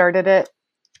 when I started it,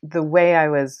 the way I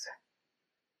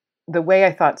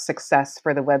thought success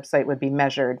for the website would be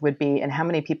measured would be in how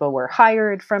many people were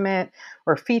hired from it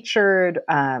or featured,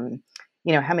 how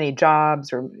many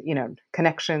jobs or,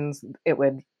 connections it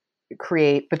would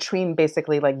create between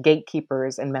basically like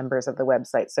gatekeepers and members of the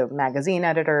website. So magazine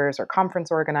editors or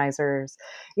conference organizers,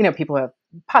 people who have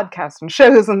podcasts and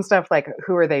shows and stuff, like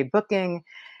who are they booking?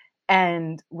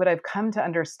 And what I've come to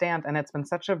understand, and it's been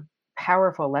such a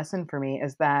powerful lesson for me,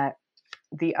 is that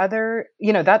the other,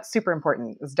 that's super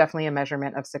important. It's definitely a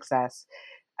measurement of success.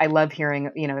 I love hearing,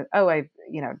 oh, I,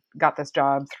 got this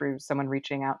job through someone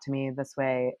reaching out to me this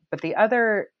way. But the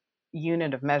other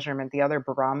unit of measurement, the other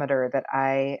barometer that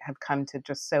I have come to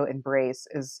just so embrace,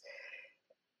 is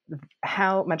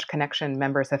how much connection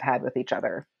members have had with each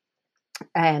other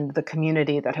and the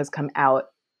community that has come out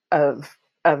of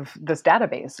this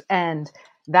database. And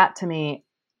that to me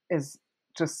is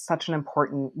just such an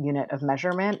important unit of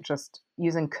measurement, just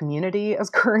using community as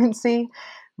currency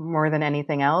more than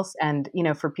anything else. And,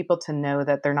 for people to know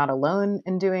that they're not alone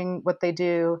in doing what they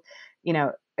do,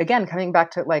 again, coming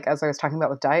back to like, as I was talking about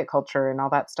with diet culture and all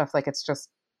that stuff, like,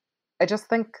 I just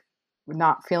think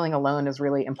not feeling alone is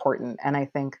really important. And I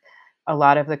think a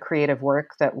lot of the creative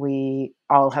work that we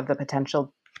all have the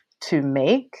potential to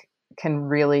make can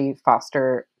really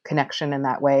foster connection in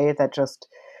that way that just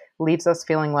leaves us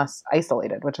feeling less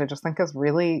isolated, which I just think is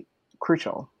really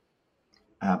crucial.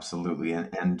 Absolutely.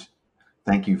 And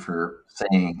thank you for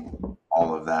saying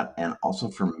all of that and also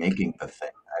for making the thing.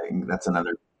 I think that's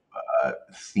another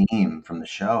theme from the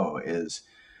show is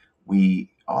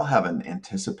we all have an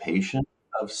anticipation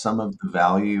of some of the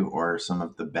value or some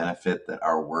of the benefit that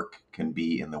our work can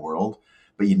be in the world,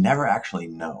 but you never actually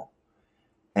know.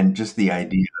 And just the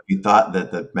idea, you thought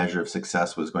that the measure of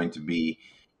success was going to be,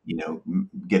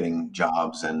 getting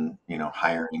jobs and,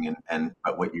 hiring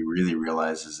but what you really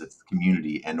realize is it's the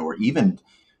community and, or even,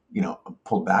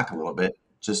 pulled back a little bit,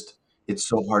 just, it's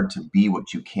so hard to be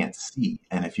what you can't see.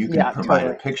 And if you can Yeah, provide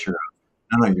a totally. picture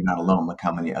of, no, you're not alone. Look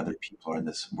how many other people are in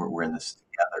this. We're in this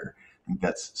together. I think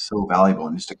that's so valuable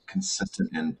and just a consistent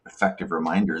and effective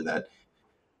reminder that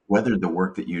whether the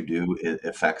work that you do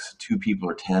affects two people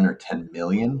or 10 or 10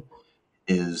 million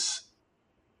is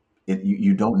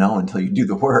you don't know until you do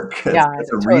the work. Yeah,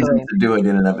 That's a reason totally. to do it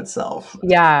in and of itself.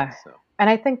 Yeah. And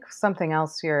I think something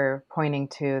else you're pointing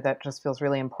to that just feels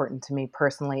really important to me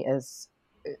personally is,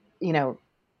 you know,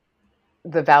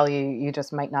 the value you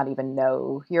just might not even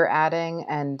know you're adding.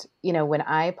 And, when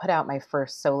I put out my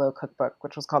first solo cookbook,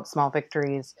 which was called Small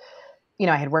Victories,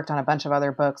 I had worked on a bunch of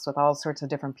other books with all sorts of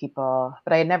different people,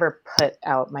 but I had never put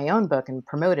out my own book and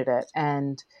promoted it.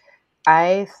 And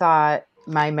I thought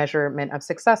my measurement of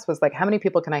success was like, how many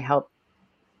people can I help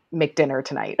make dinner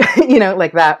tonight?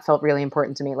 Like that felt really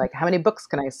important to me. Like, how many books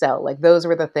can I sell? Like, those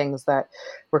were the things that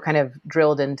were kind of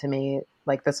drilled into me.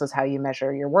 Like, this was how you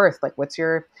measure your worth. Like, what's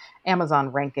your Amazon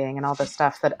ranking and all this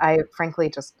stuff that I frankly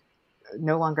just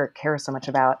no longer care so much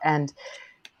about. And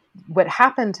what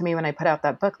happened to me when I put out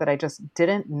that book that I just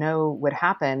didn't know would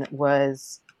happen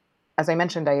was, as I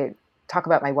mentioned, I talk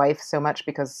about my wife so much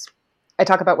because I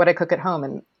talk about what I cook at home,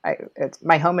 and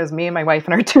my home is me and my wife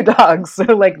and our two dogs. So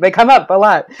like they come up a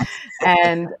lot,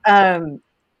 and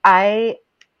I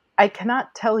I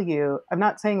cannot tell you. I'm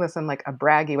not saying this in like a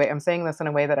braggy way. I'm saying this in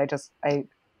a way that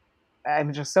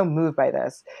I'm just so moved by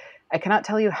this. I cannot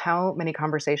tell you how many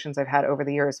conversations I've had over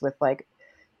the years with like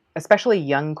especially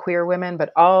young queer women,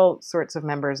 but all sorts of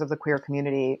members of the queer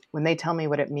community, when they tell me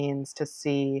what it means to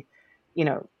see,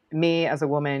 me as a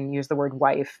woman use the word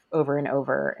wife over and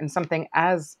over in something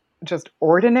as just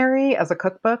ordinary as a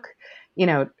cookbook, you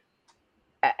know,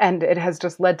 and it has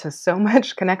just led to so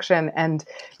much connection. And,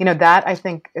 that I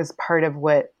think is part of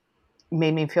what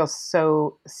made me feel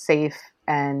so safe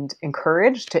and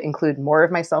encouraged to include more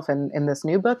of myself in this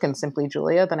new book and Simply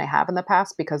Julia than I have in the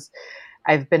past, because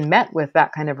I've been met with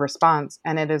that kind of response,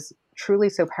 and it is truly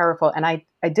so powerful. And I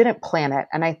didn't plan it.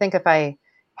 And I think if I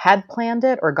had planned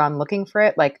it or gone looking for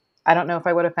it, like, I don't know if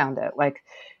I would have found it. Like,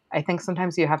 I think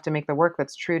sometimes you have to make the work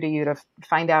that's true to you to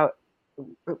find out,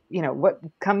 what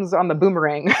comes on the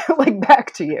boomerang, like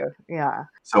back to you. Yeah.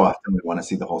 So often we want to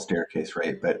see the whole staircase,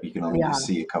 right? But you can only Yeah, just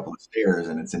see a couple of stairs,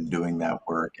 and it's in doing that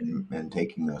work and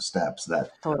taking those steps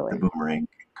that the totally. boomerang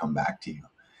can come back to you.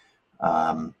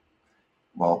 Um,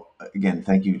 well, again,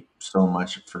 thank you so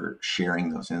much for sharing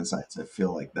those insights. I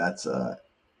feel like that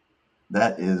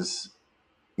is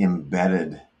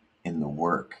embedded in the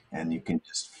work, and you can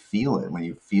just feel it when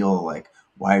you feel like,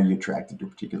 why are you attracted to a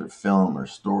particular film or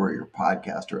story or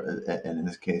podcast, or and in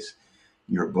this case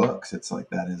your books. It's like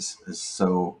that is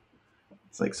so,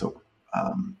 it's like so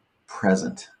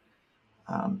present.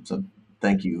 So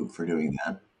thank you for doing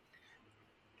that.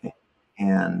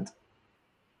 And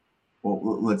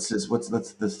well, let's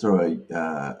throw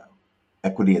a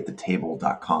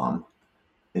equityattetable.com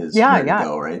is Yeah, where to yeah.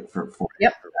 go, right? For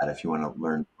Yep. that, if you want to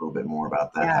learn a little bit more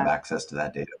about that, have Yeah. access to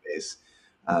that database.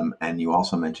 And you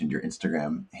also mentioned your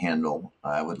Instagram handle.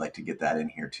 I would like to get that in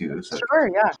here too. So Sure.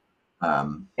 Yeah.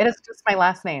 um, It is just my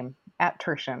last name at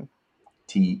Turshen.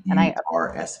 And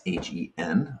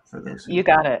Turshen for those you who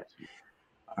got it.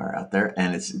 are out there,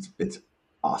 and it's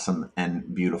awesome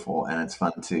and beautiful, and it's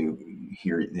fun to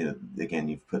hear. Again,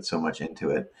 you've put so much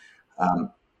into it,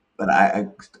 but I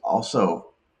also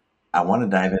I want to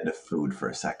dive into food for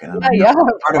a second, and Yeah. I know Yeah. Of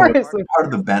course. part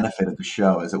of the benefit of the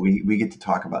show is that we get to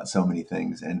talk about so many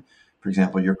things, and for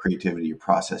example, your creativity, your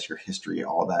process, your history,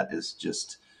 all that is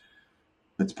just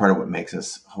it's part of what makes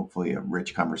us hopefully a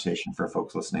rich conversation for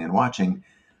folks listening and watching.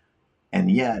 And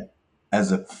yet,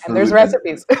 as a And there's food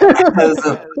recipes. as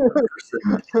a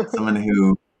person, someone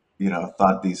who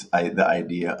thought the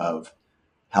idea of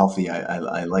healthy,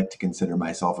 I like to consider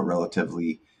myself a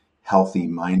relatively healthy,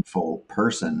 mindful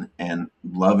person, and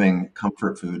loving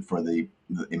comfort food for the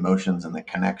emotions and the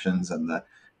connections and the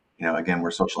again,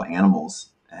 we're social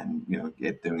animals, and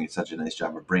it doing such a nice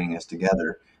job of bringing us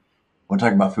together. I want to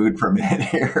talk about food for a minute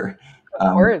here. Of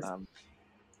Um, course.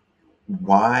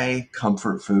 why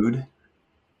comfort food,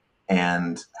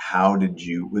 and how did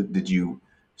you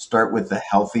start with the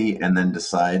healthy and then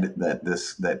decide that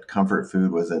that comfort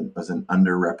food was an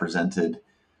underrepresented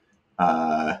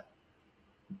uh,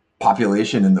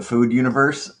 population in the food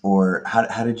universe, or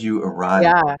how did you arrive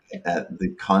Yeah. at the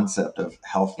concept of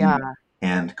healthy Yeah.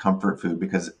 and comfort food?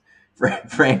 Because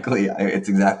frankly, it's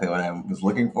exactly what I was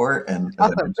looking for. And as I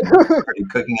Awesome. mentioned, I started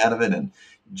cooking out of it. And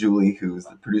Julie, who's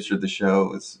the producer of the show,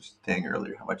 was saying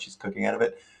earlier how much she's cooking out of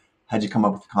it. How'd you come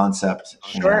up with the concept,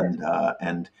 Sure.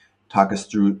 and talk us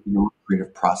through your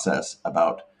creative process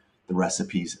about the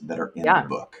recipes that are in the Yeah.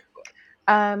 book?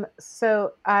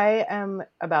 So I am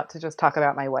about to just talk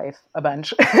about my wife a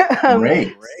bunch.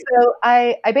 Great. So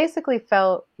I basically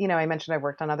felt, I mentioned I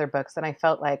worked on other books, and I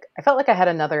felt like I had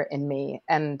another in me,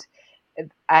 and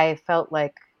I felt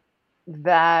like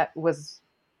that was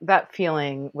that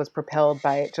feeling was propelled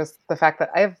by just the fact that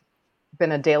I've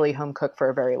been a daily home cook for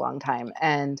a very long time,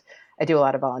 and I do a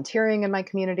lot of volunteering in my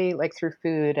community, like through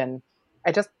food, and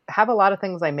I just have a lot of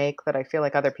things I make that I feel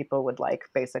like other people would like,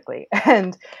 basically.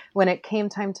 And when it came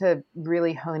time to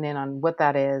really hone in on what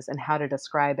that is and how to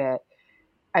describe it,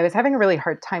 I was having a really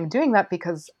hard time doing that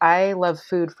because I love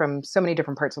food from so many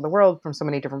different parts of the world, from so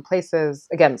many different places.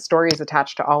 Again, stories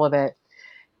attached to all of it.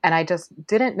 And I just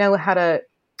didn't know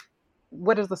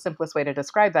what is the simplest way to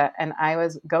describe that? And I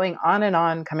was going on and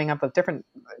on, coming up with different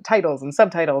titles and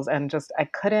subtitles, and just I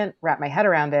couldn't wrap my head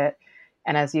around it.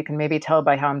 And as you can maybe tell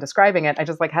by how I'm describing it, I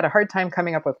just like had a hard time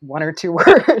coming up with one or two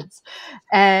words.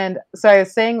 And so I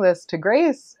was saying this to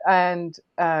Grace, and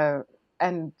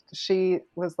she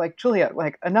was like, Julia,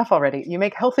 like, enough already. You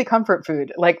make healthy comfort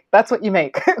food. Like, that's what you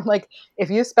make. Like, if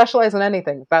you specialize in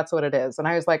anything, that's what it is. And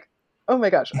I was like, oh my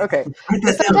gosh, okay. Write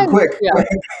So that down sometimes, quick. yeah,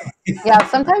 yeah,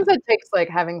 sometimes it takes like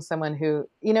having someone who,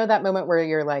 that moment where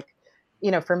you're like,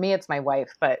 for me, it's my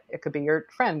wife, but it could be your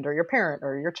friend or your parent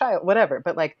or your child, whatever.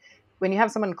 But like when you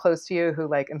have someone close to you who,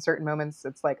 like, in certain moments,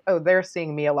 it's like, oh, they're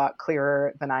seeing me a lot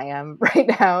clearer than I am right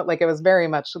now. Like it was very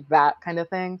much that kind of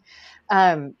thing.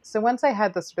 So once I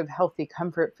had this sort of healthy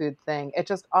comfort food thing, it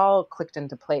just all clicked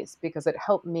into place because it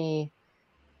helped me,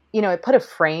 it put a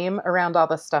frame around all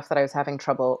the stuff that I was having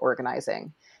trouble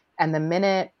organizing. And the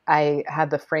minute I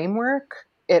had the framework,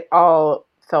 it all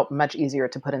felt much easier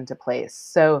to put into place.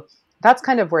 So that's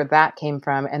kind of where that came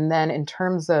from. And then in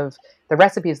terms of the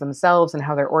recipes themselves and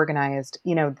how they're organized,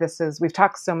 we've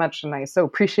talked so much, and I so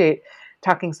appreciate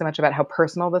talking so much about how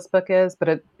personal this book is,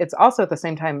 but it's also at the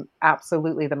same time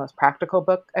absolutely the most practical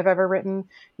book I've ever written.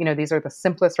 These are the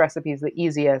simplest recipes, the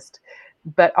easiest,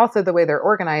 but also the way they're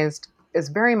organized is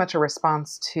very much a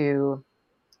response to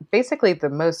basically the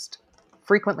most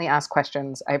frequently asked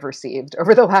questions I've received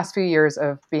over the last few years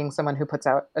of being someone who puts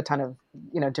out a ton of,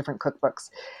 different cookbooks.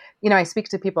 I speak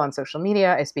to people on social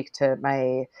media. I speak to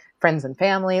my friends and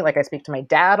family. Like I speak to my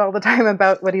dad all the time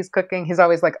about what he's cooking. He's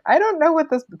always like, I don't know what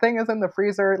this thing is in the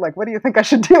freezer. Like, what do you think I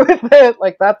should do with it?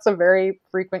 Like, that's a very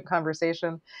frequent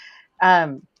conversation.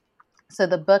 So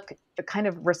the book kind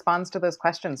of responds to those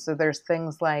questions. So there's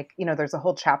things like, there's a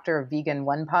whole chapter of vegan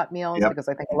one pot meals, Yep. because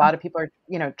I think a lot of people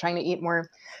are, trying to eat more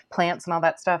plants and all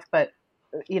that stuff, but,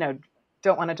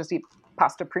 don't want to just eat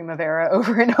pasta primavera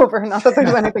over and over. Not that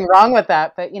there's anything wrong with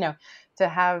that, but, to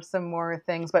have some more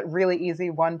things, but really easy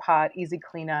one pot, easy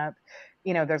cleanup.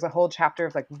 There's a whole chapter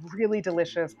of like really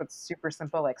delicious, but super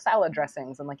simple, like salad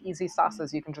dressings and like easy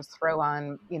sauces you can just throw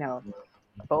on,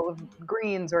 a bowl of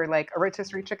greens, or like a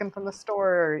rotisserie chicken from the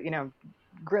store, or,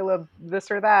 grill a this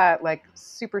or that, like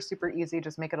super, super easy.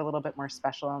 Just make it a little bit more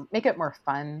special, make it more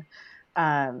fun.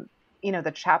 Um,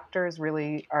 the chapters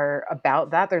really are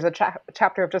about that. There's a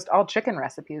chapter of just all chicken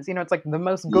recipes. It's like the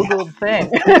most Googled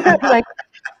thing. Like,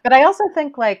 but I also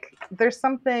think like there's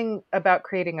something about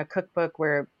creating a cookbook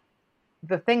where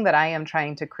the thing that I am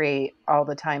trying to create all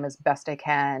the time as best I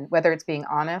can, whether it's being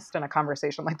honest in a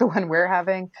conversation like the one we're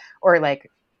having, or like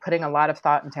putting a lot of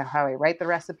thought into how I write the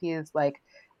recipes, like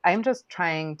I'm just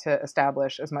trying to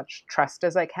establish as much trust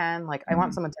as I can. Like I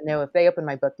want someone to know if they open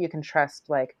my book, you can trust,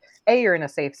 like, A, you're in a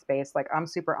safe space. Like I'm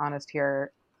super honest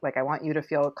here. Like I want you to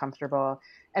feel comfortable.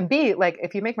 And B, like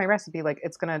if you make my recipe, like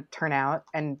it's going to turn out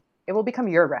and it will become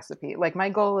your recipe. Like my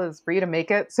goal is for you to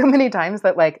make it so many times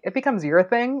that like it becomes your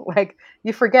thing. Like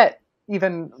you forget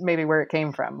even maybe where it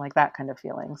came from, like that kind of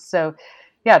feeling. So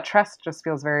yeah, trust just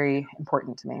feels very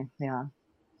important to me. Yeah.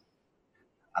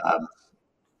 Um,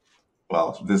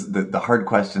 well, the hard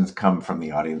questions come from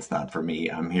the audience, not for me.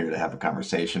 I'm here to have a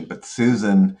conversation. But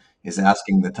Susan is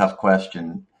asking the tough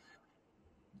question: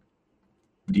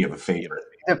 do you have a favorite?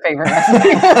 The favorite recipe.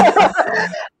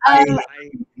 I, um,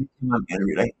 come on,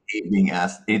 man, I hate being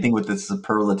asked anything with the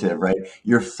superlative, right?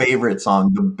 Your favorite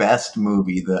song, the best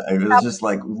movie, it was just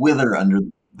like wither under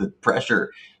the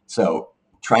pressure. So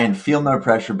try and feel no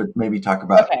pressure, but maybe talk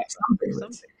about Okay. some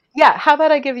favorites. Yeah. How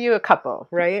about I give you a couple,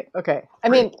 right? Okay. I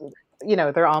Great. mean,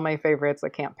 they're all my favorites. I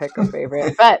can't pick a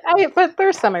favorite, but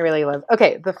there's some I really love.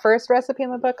 Okay. The first recipe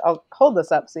in the book, I'll hold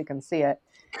this up so you can see it.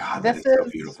 God, that This is so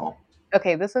is beautiful.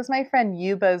 Okay, this is my friend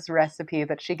Yuba's recipe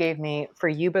that she gave me for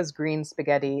Yuba's green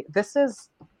spaghetti. This is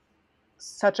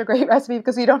such a great recipe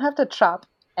because you don't have to chop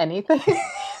anything.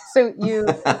 So you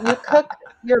cook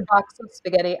your box of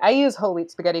spaghetti. I use whole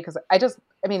wheat spaghetti because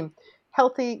I mean,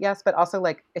 healthy, yes, but also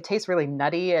like it tastes really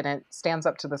nutty and it stands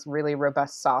up to this really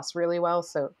robust sauce really well.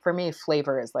 So for me,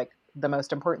 flavor is like the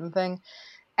most important thing.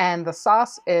 And the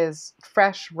sauce is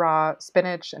fresh, raw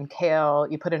spinach and kale.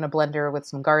 You put in a blender with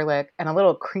some garlic and a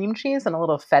little cream cheese and a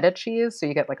little feta cheese. So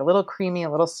you get like a little creamy,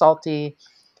 a little salty.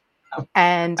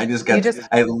 And I just you got, just,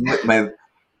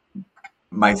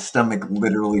 my stomach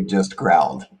literally just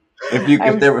growled. I'm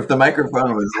If the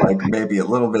microphone was like maybe a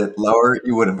little bit lower,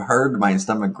 you would have heard my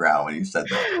stomach growl when you said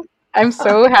that. I'm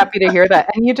so happy to hear that.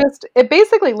 And it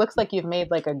basically looks like you've made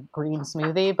like a green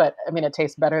smoothie, but I mean, it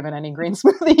tastes better than any green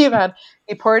smoothie you've had.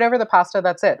 You pour it over the pasta.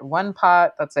 That's it. One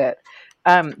pot. That's it.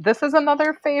 This is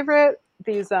another favorite.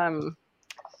 These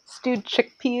stewed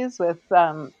chickpeas with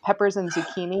peppers and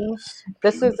zucchini.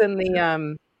 This is in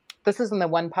the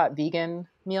one pot vegan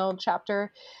meal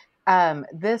chapter.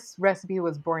 This recipe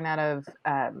was born out of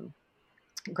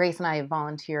Grace and I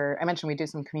volunteer. I mentioned we do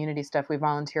some community stuff. We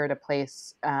volunteer at a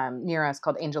place near us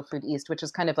called Angel Food East, which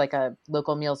is kind of like a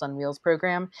local Meals on Wheels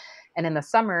program. And in the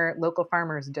summer, local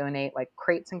farmers donate like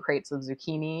crates and crates of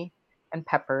zucchini and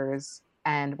peppers.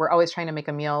 And we're always trying to make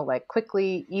a meal like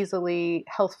quickly, easily,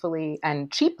 healthfully,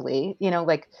 and cheaply.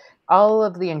 Like all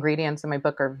of the ingredients in my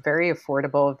book are very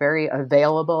affordable, very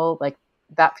available. Like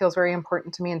that feels very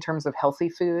important to me in terms of healthy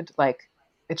food. Like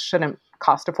it shouldn't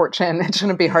cost a fortune. It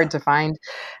shouldn't be Yeah. hard to find.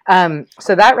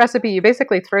 So that recipe, you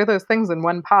basically throw those things in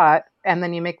one pot and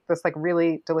then you make this like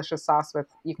really delicious sauce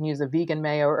you can use a vegan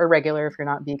mayo or regular if you're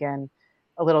not vegan,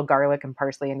 a little garlic and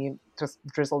parsley, and you just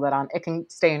drizzle that on. It can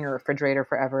stay in your refrigerator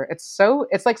forever. It's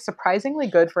like surprisingly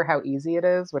good for how easy it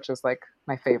is, which is like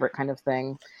my favorite kind of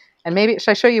thing. And maybe,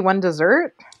 should I show you one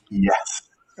dessert? Yes.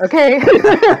 Okay.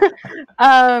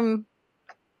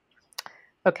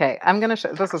 Okay, I'm going to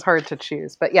show, this is hard to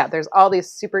choose, but yeah, there's all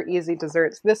these super easy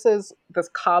desserts. This is this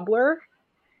cobbler.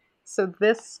 So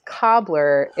this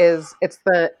cobbler it's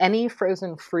the any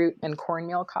frozen fruit and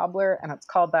cornmeal cobbler, and it's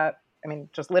called that, I mean,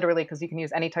 just literally because you can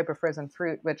use any type of frozen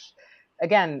fruit, which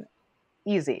again,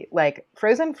 easy. Like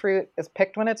frozen fruit is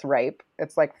picked when it's ripe.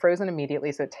 It's like frozen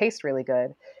immediately, so it tastes really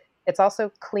good. It's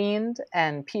also cleaned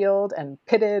and peeled and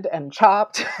pitted and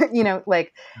chopped.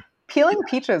 Like peeling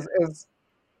peaches is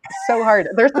so hard.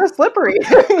 They're so slippery.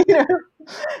 you know?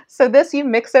 So this, you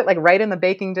mix it like right in the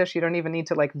baking dish. You don't even need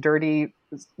to like dirty,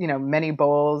 many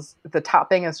bowls. The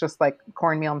topping is just like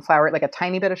cornmeal and flour, like a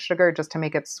tiny bit of sugar just to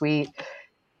make it sweet,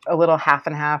 a little half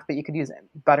and half, but you could use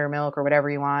buttermilk or whatever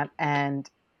you want. And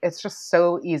it's just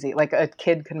so easy. Like a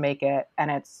kid can make it, and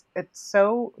it's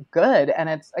so good. And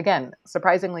it's, again,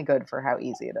 surprisingly good for how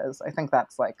easy it is. I think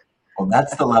that's like, Well,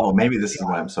 that's the level. Maybe this is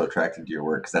why I'm so attracted to your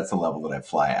work, because that's the level that I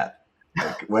fly at.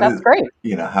 Like, what that's is, great.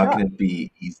 how Yeah. can it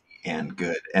be easy and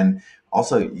good? And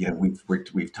also,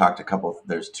 we've talked a couple.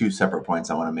 There's two separate points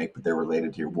I want to make, but they're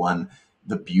related here. One,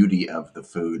 the beauty of the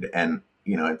food, and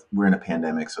we're in a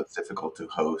pandemic, so it's difficult to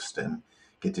host and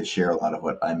get to share a lot of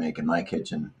what I make in my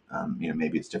kitchen.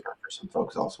 Maybe it's different for some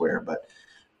folks elsewhere, but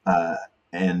uh,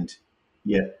 and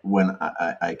yet when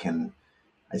I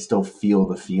still feel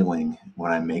the feeling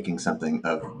when I'm making something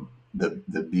of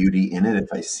the beauty in it if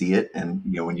I see it. And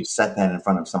when you set that in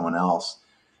front of someone else,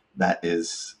 that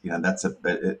is that's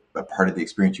a part of the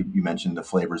experience. You mentioned the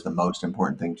flavor is the most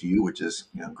important thing to you, which is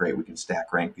great. We can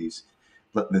stack rank these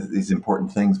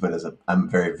important things, but I'm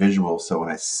very visual, so when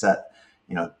I set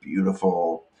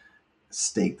beautiful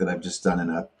steak that I've just done in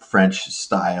a French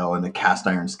style in the cast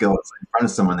iron skillets in front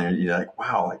of someone there, you're like,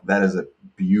 wow, like that is a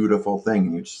beautiful thing.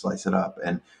 And you just slice it up.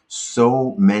 And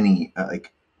so many, I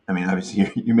mean, obviously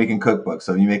you're making cookbooks,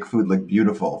 so you make food look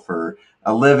beautiful for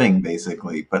a living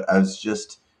basically. But I was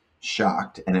just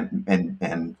shocked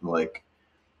and like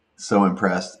so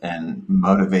impressed and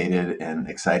motivated and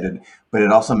excited. But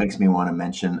it also makes me want to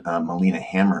mention Melina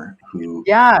Hammer, who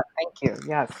Yeah. Thank you.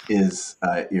 Yes. is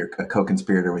you're a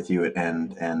co-conspirator with you,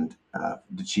 and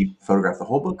did she photograph the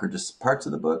whole book or just parts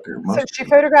of the book or So most she of the book?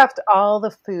 photographed all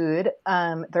the food.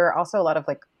 There are also a lot of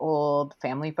like old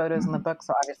family photos in the Mhm. book.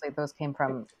 So obviously those came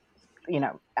from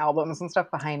albums and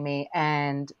stuff behind me.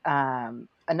 And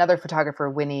another photographer,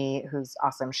 Winnie, who's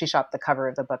awesome. She shot the cover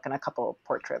of the book and a couple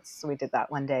portraits. So we did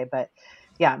that one day. But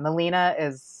yeah, Melina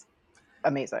is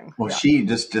amazing. Well, Yeah. she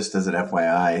just as an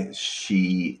FYI,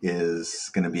 she is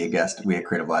going to be a guest. We at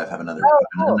Creative Live have another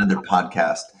cool.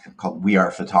 podcast called "We Are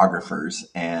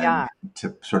Photographers," and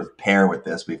to sort of pair with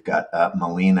this, we've got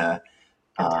Melina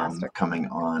coming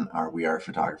on our "We Are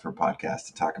Photographer" podcast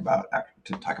to talk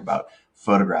about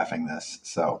photographing this.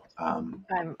 So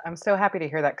I'm so happy to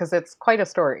hear that, because it's quite a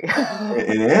story.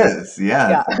 it is,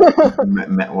 yeah.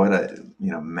 What a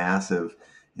massive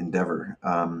endeavor.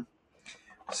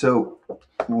 So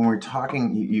when we're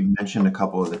talking, you mentioned a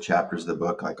couple of the chapters of the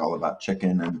book, like all about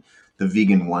chicken and the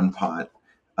vegan one pot.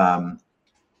 I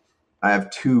have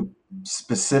two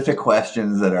specific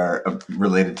questions that are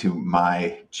related to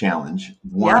my challenge.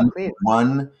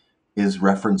 One is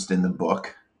referenced in the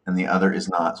book and the other is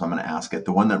not. So I'm going to ask it.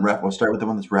 We'll start with the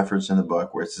one that's referenced in the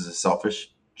book, where this is a selfish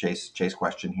chase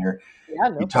question here. Yeah,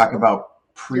 no you talk about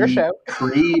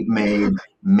pre-made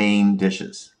main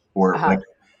dishes, or like.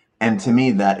 And to me,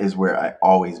 that is where I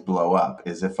always blow up,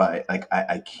 is if I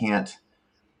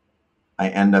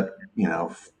end up,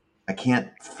 I can't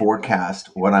forecast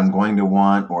what I'm going to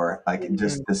want, or like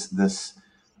just this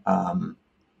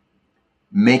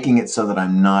making it so that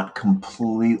I'm not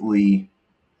completely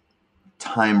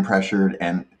time pressured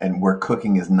and where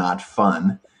cooking is not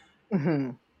fun,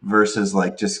 versus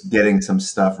like just getting some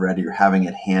stuff ready or having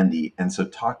it handy. And so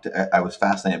I was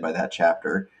fascinated by that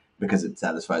chapter, because it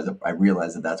satisfies. I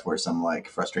realize that that's where some like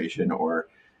frustration or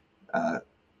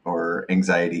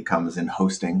anxiety comes in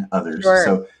hosting others. Sure.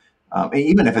 So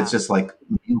even if it's just like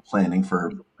meal planning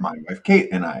for my wife Kate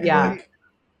and I,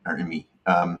 or me,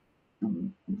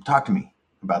 talk to me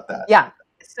about that. Yeah.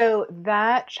 So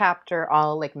that chapter,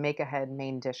 all like make ahead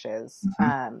main dishes.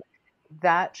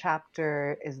 That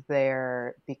chapter is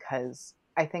there because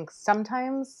I think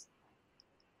sometimes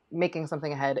making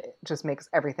something ahead just makes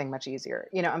everything much easier.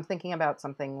 I'm thinking about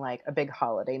something like a big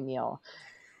holiday meal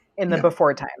in the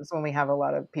before times when we have a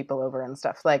lot of people over and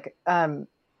stuff. Like,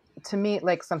 to me,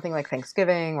 like something like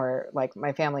Thanksgiving, or like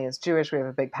my family is Jewish, we have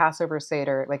a big Passover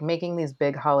Seder, like making these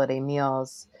big holiday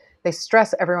meals, they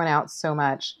stress everyone out so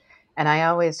much. And I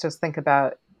always just think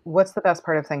about, what's the best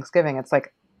part of Thanksgiving? It's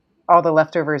like all the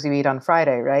leftovers you eat on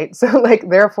Friday, right? So like,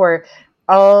 therefore,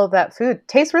 all that food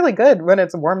tastes really good when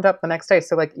it's warmed up the next day.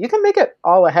 So like, you can make it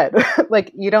all ahead.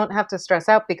 Like, you don't have to stress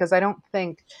out, because I don't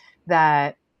think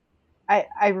that I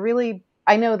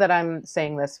know that I'm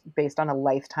saying this based on a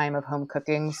lifetime of home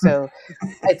cooking. So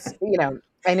it's,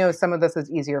 I know some of this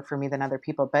is easier for me than other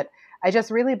people, but I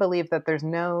just really believe that there's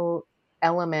no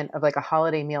element of like a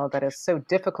holiday meal that is so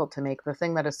difficult to make. The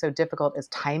thing that is so difficult is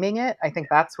timing it. I think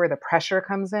that's where the pressure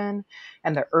comes in,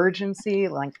 and the urgency,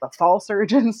 like the false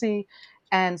urgency.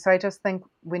 And so I just think,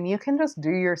 when you can just do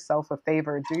yourself a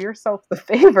favor, do yourself the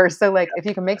favor. So like, if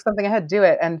you can make something ahead, do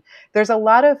it. And there's a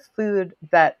lot of food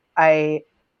that I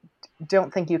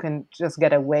don't think you can just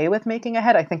get away with making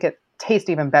ahead. I think it tastes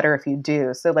even better if you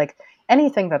do. So like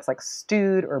anything that's like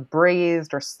stewed or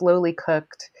braised or slowly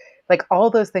cooked, like all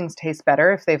those things taste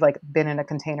better if they've like been in a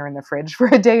container in the fridge for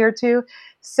a day or two.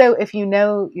 So if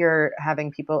you're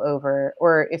having people over,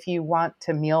 or if you want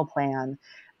to meal plan,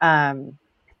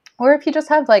 or if you just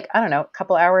have like, I don't know, a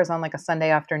couple hours on like a Sunday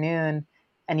afternoon,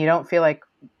 and you don't feel like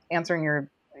answering your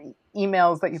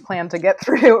emails that you plan to get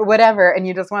through or whatever, and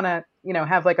you just want to,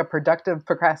 have like a productive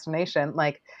procrastination,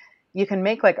 like you can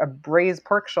make like a braised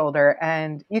pork shoulder,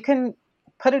 and you can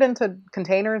put it into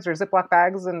containers or Ziploc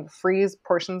bags and freeze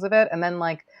portions of it. And then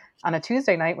like on a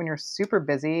Tuesday night when you're super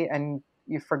busy and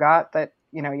you forgot that,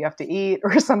 you have to eat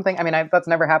or something. I mean, that's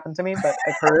never happened to me, but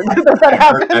I've heard that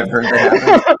happens. I've heard that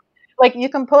happen. Like you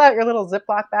can pull out your little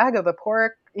Ziploc bag of the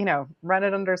pork, run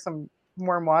it under some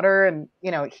warm water and,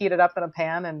 heat it up in a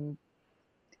pan and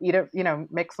eat it,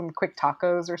 make some quick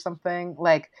tacos or something.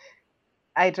 Like,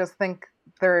 I just think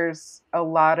there's a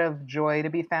lot of joy to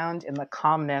be found in the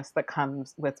calmness that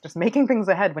comes with just making things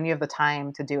ahead when you have the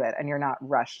time to do it and you're not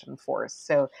rushed and forced.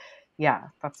 So yeah,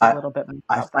 that's a little bit.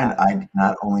 I find I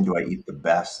not only do I eat the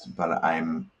best, but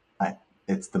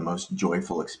it's the most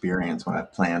joyful experience when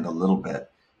I've planned a little bit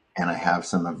and I have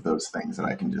some of those things that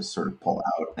I can just sort of pull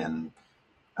out and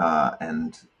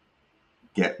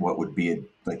get what would be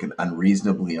like an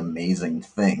unreasonably amazing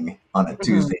thing on a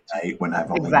Tuesday night when I've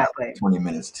only got 20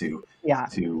 minutes to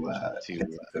get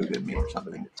a good meal or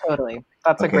something. Totally.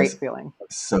 That's a great feeling.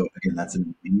 So again, that's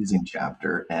an amazing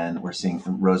chapter. And we're seeing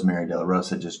Rosemary De La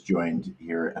Rosa just joined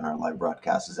here in our live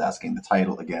broadcast, is asking the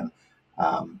title again.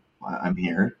 I'm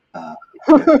here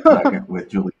with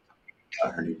Julie,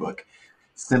 her new book.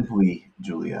 simply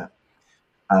Julia.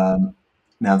 Um,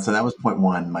 Now, so that was point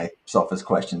one. My selfish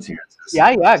questions here.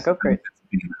 Yeah, go for it.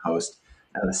 Being the host.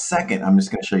 Now, the second, I'm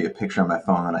just going to show you a picture on my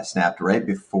phone that I snapped right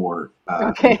before we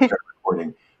Okay. started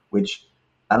recording. Which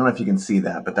I don't know if you can see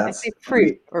that, but I that's see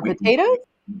fruit or potatoes.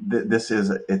 this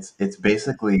is it's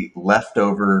basically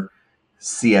leftover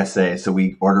CSA. So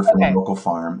we order from a Okay. local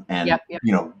farm, and Yep.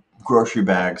 grocery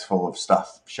bags full of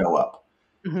stuff show up.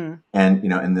 Hmm. And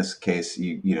in this case,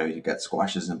 you got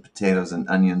squashes and potatoes and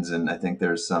onions, and I think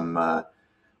there's some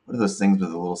what are those things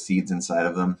with the little seeds inside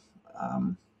of them?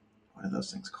 What are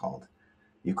those things called?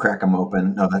 You crack them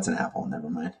open. No, that's an apple. Never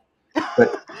mind.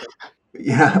 But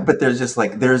yeah, but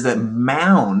there's a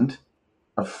mound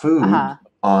of food Uh-huh.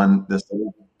 on this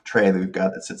little tray that we've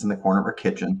got that sits in the corner of our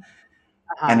kitchen,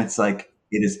 and Uh-huh. it's like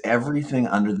it is everything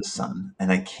under the sun,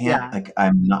 and I can't Yeah. like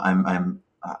I'm not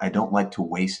I don't like to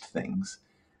waste things.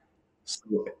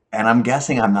 So, and I'm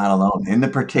guessing I'm not alone. In the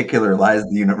particular lies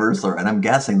the universal, and I'm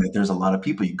guessing that there's a lot of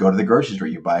people. You go to the grocery store,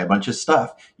 you buy a bunch of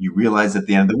stuff, you realize at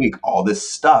the end of the week, all this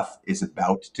stuff is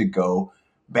about to go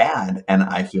bad, and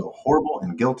I feel horrible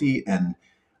and guilty, and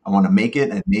I want to make it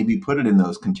and maybe put it in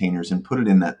those containers and put it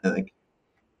in that. Like,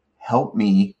 help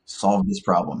me solve this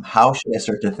problem. How should I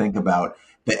start to think about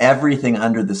the everything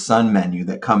under the sun menu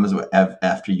that comes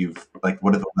after you've like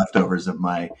what are the leftovers of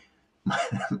my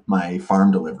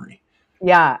farm delivery?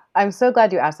 Yeah, I'm so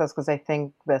glad you asked this because I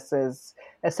think this is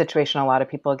a situation a lot of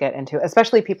people get into,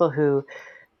 especially people who,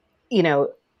 you know,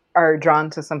 are drawn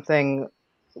to something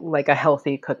like a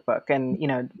healthy cookbook and,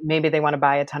 maybe they want to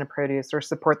buy a ton of produce or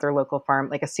support their local farm.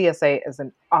 Like a CSA is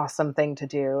an awesome thing to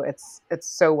do. It's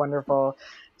so wonderful.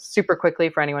 Super quickly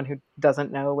for anyone who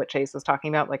doesn't know what Chase is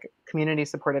talking about, like community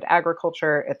supported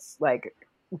agriculture. It's like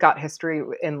got history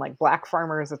in like black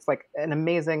farmers. It's like an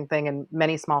amazing thing and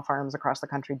many small farms across the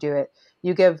country do it.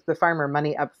 You give the farmer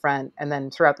money up front and then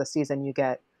throughout the season you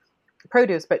get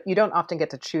produce, but you don't often get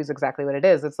to choose exactly what it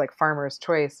is. It's like farmer's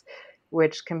choice,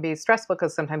 which can be stressful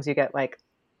because sometimes you get like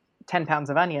 10 pounds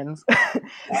of onions.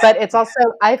 But it's also,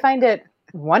 I find it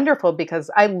wonderful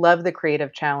because I love the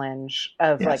creative challenge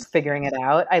of like Yes. figuring it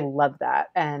out. I love that.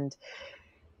 And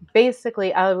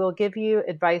basically, I will give you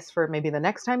advice for maybe the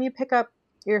next time you pick up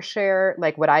your share,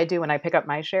 like what I do when I pick up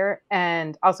my share,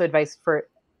 and also advice for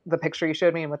the picture you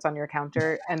showed me and what's on your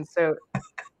counter. And so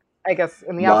I guess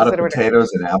in A the lot of opposite order,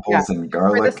 potatoes and yeah. apples and For the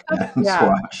garlic stuff, and yeah.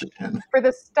 squash. And For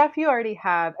the stuff you already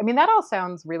have, I mean, that all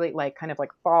sounds really like kind of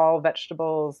like fall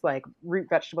vegetables, like root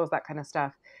vegetables, that kind of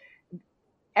stuff.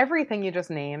 Everything you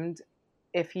just named,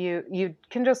 if you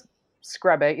can just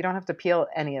scrub it, you don't have to peel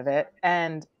any of it,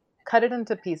 and cut it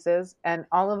into pieces, and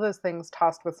all of those things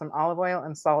tossed with some olive oil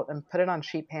and salt, and put it on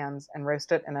sheet pans and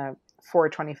roast it in a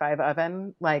 425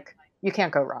 oven. Like you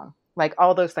can't go wrong. Like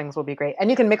all those things will be great, and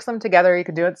you can mix them together. You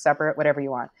can do it separate, whatever you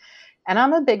want. And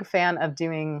I'm a big fan of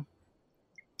doing,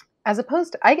 as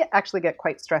opposed to, actually get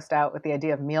quite stressed out with the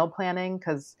idea of meal planning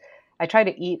because I try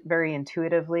to eat very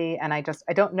intuitively and I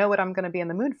don't know what I'm going to be in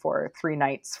the mood for 3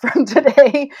 nights from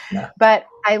today. yeah, But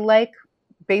I like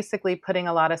basically putting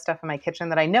a lot of stuff in my kitchen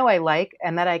that I know I like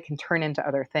and that I can turn into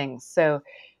other things. So,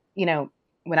 you know,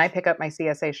 when I pick up my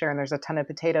CSA share and there's a ton of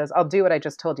potatoes, I'll do what I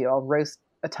just told you. I'll roast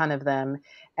a ton of them.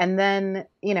 And then,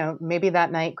 maybe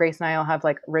that night, Grace and I will have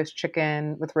like roast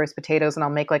chicken with roast potatoes and I'll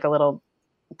make like a little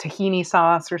tahini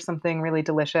sauce or something really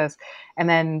delicious. And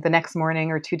then the next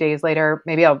morning or 2 days later,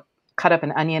 maybe I'll cut up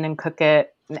an onion and cook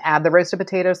it and add the roasted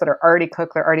potatoes that are already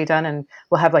cooked. They're already done. And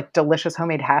we'll have like delicious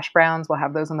homemade hash browns. We'll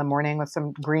have those in the morning with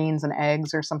some greens and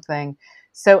eggs or something.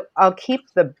 So I'll keep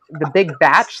the big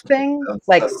batch thing that's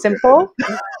like so good. simple,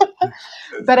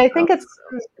 but I think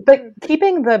but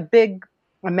keeping the big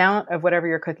amount of whatever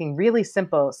you're cooking really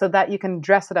simple so that you can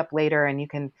dress it up later and you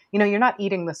can, you're not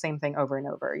eating the same thing over and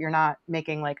over. You're not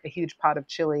making like a huge pot of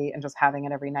chili and just having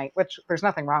it every night, which there's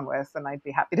nothing wrong with. And I'd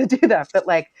be happy to do that. But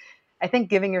like, I think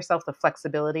giving yourself the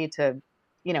flexibility to,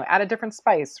 add a different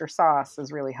spice or sauce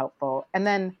is really helpful. And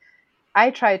then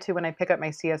I try to, when I pick up my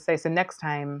CSA, so next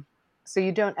time, so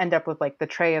you don't end up with like the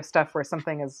tray of stuff where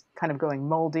something is kind of going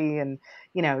moldy and,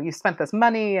 you spent this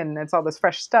money and it's all this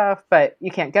fresh stuff, but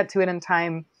you can't get to it in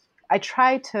time. I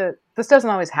try to, this doesn't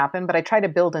always happen, but I try to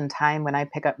build in time when I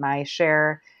pick up my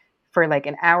share for like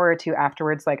an hour or two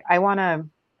afterwards. Like I want to,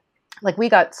 like we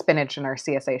got spinach in our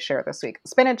CSA share this week.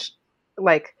 Spinach,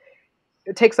 like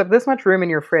it takes up this much room in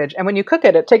your fridge. And when you cook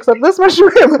it, it takes up this much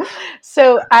room.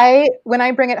 So when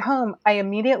I bring it home, I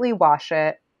immediately wash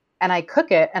it and I cook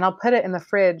it and I'll put it in the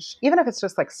fridge, even if it's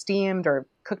just like steamed or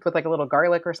cooked with like a little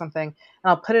garlic or something. And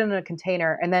I'll put it in a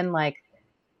container and then like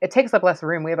it takes up less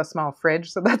room. We have a small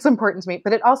fridge. So that's important to me.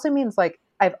 But it also means like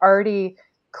I've already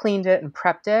cleaned it and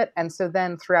prepped it. And so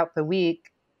then throughout the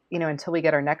week, until we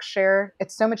get our next share,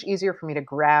 it's so much easier for me to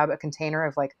grab a container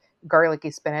of like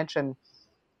garlicky spinach and,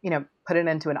 put it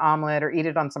into an omelet or eat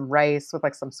it on some rice with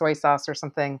like some soy sauce or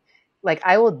something. Like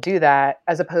I will do that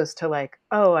as opposed to like,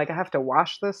 oh, like I have to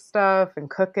wash this stuff and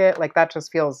cook it. Like that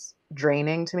just feels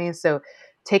draining to me. So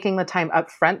taking the time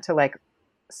up front to like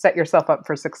set yourself up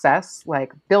for success,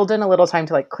 like build in a little time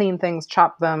to like clean things,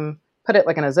 chop them, put it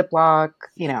like in a Ziploc,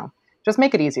 just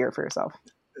make it easier for yourself.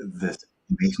 This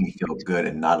makes me feel good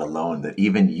and not alone that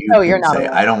even you You're can not say,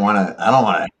 alone. I don't want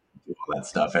to do all that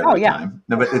stuff every time.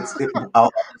 No, but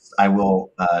I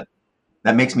will,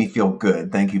 that makes me feel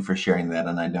good. Thank you for sharing that.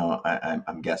 And I know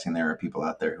I'm guessing there are people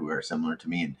out there who are similar to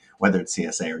me, and whether it's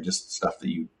CSA or just stuff that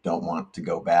you don't want to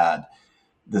go bad,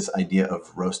 this idea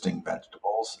of roasting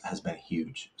vegetables has been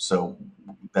huge. So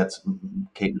that's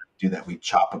Kate and I do that. We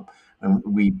chop them. And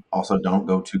we also don't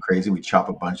go too crazy. We chop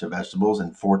a bunch of vegetables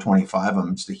and 425 of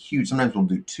them. Just a huge. Sometimes we'll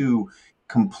do two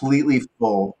completely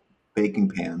full baking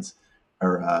pans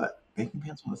or baking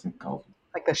pans. What's it called?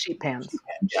 Like the sheet pans.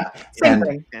 Yeah. Same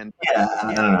thing.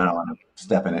 I don't want to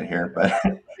step in it here, but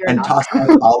and toss them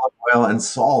with olive oil and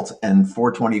salt and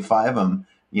 425 them.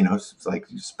 It's like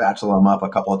you spatula them up a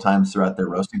couple of times throughout their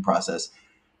roasting process,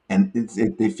 and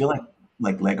they feel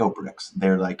like Lego bricks.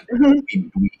 They're like we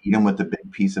eat them with a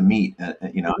big piece of meat, and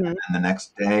the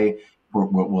next day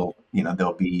we'll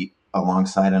they'll be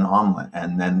alongside an omelet,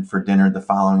 and then for dinner the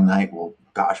following night, we're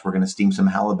going to steam some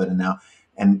halibut,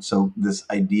 and so this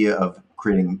idea of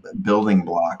creating building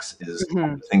blocks is one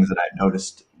of the things that I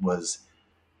noticed was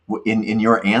in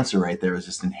your answer right there is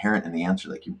just inherent in the answer.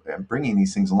 Like you're bringing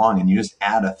these things along and you just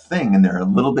add a thing and they're a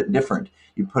little bit different.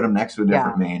 You put them next to a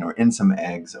different main or in some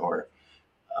eggs or,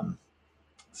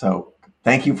 so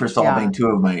thank you for solving two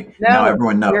of my, now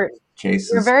everyone knows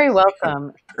Chase You're very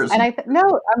welcome. And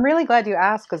I'm really glad you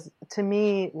asked, because to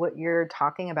me, what you're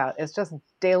talking about is just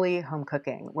daily home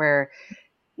cooking where,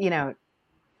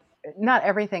 not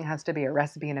everything has to be a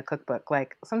recipe in a cookbook.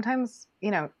 Like sometimes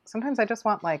I just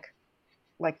want like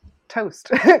toast.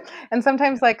 And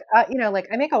sometimes like I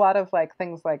make a lot of like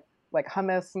things like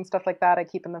hummus and stuff like that I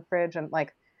keep in the fridge, and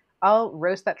like I'll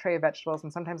roast that tray of vegetables,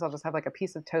 and sometimes I'll just have like a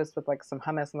piece of toast with like some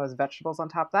hummus and those vegetables on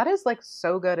top. That is like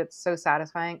so good. It's so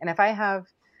satisfying. And if I have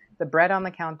the bread on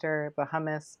the counter, the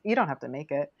hummus, you don't have to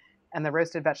make it, and the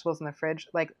roasted vegetables in the fridge,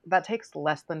 like that takes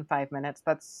less than 5 minutes.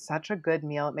 That's such a good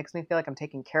meal. It makes me feel like I'm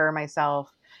taking care of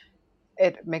myself.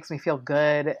 It makes me feel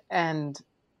good. And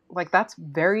like, that's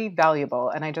very valuable.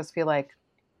 And I just feel like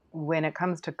when it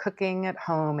comes to cooking at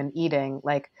home and eating,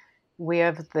 like we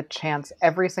have the chance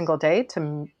every single day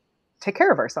to take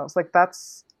care of ourselves. Like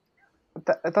that's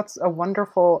a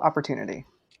wonderful opportunity.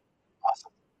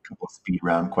 Awesome. A couple of speed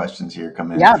round questions here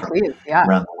coming in from please.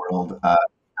 around the world.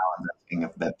 Alan,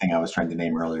 that thing I was trying to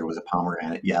name earlier was a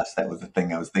pomegranate. Yes, that was the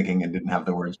thing I was thinking and didn't have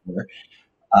the words for.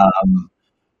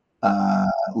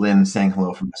 Lynn saying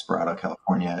hello from Esperado,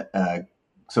 California.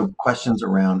 So questions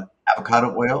around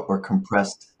avocado oil or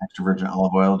compressed extra virgin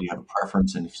olive oil. Do you have a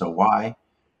preference, and if so, why?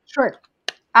 Sure.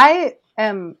 I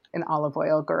am an olive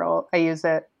oil girl. I use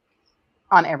it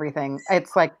on everything.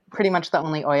 It's like pretty much the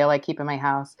only oil I keep in my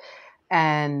house.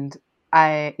 And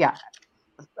I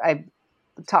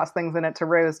toss things in it to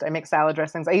roast. I make salad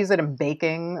dressings. I use it in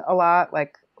baking a lot.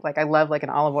 Like I love like an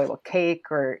olive oil cake,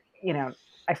 or,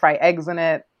 I fry eggs in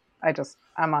it.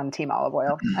 I'm on team olive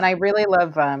oil. And I really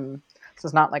love, this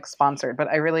is not like sponsored, but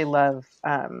I really love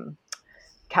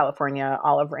California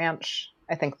Olive Ranch.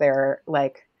 I think they're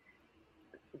like,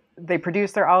 they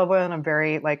produce their olive oil in a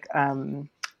very like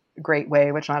great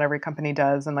way, which not every company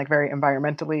does, and like very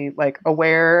environmentally like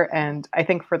aware. And I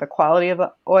think for the quality of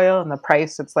the oil and the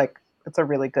price, it's a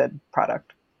really good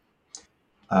product.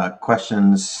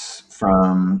 Questions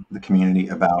from the community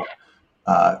about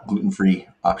gluten-free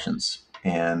options.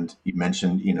 And you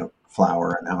mentioned,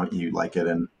 flour and how you like it,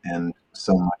 and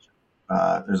so much.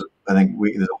 There's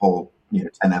a whole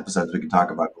 10 episodes we could talk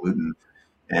about gluten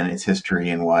and its history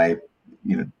and why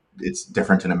it's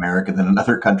different in America than in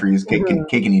other countries. Cake and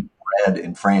eat bread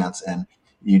in France, and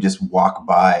you just walk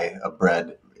by a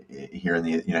bread here in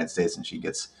the United States, and she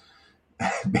gets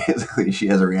basically she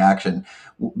has a reaction.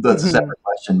 That's a separate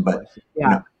question, but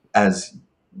as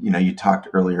you talked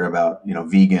earlier about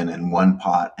vegan and one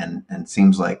pot, and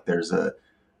seems like there's a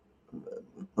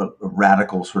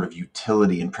radical sort of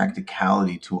utility and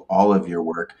practicality to all of your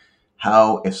work.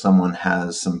 How, if someone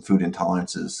has some food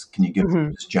intolerances, can you give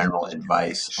just general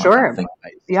advice? Sure.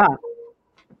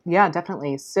 Yeah,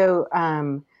 definitely. So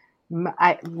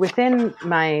within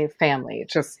my family,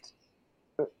 just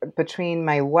between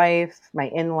my wife, my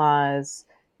in-laws,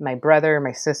 my brother,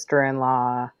 my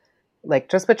sister-in-law, like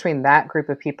just between that group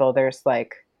of people, there's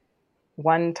like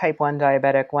one type 1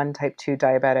 diabetic, one type 2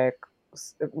 diabetic,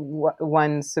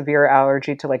 one severe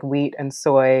allergy to like wheat and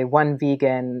soy, one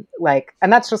vegan, like,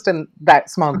 and that's just in that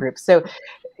small group. So,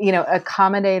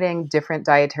 accommodating different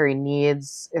dietary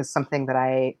needs is something that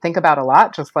I think about a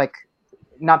lot, just like,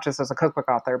 not just as a cookbook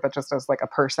author, but just as like a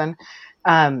person.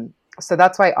 So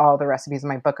that's why all the recipes in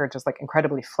my book are just like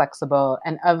incredibly flexible.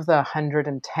 And of the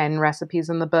 110 recipes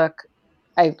in the book,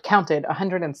 I counted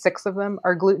 106 of them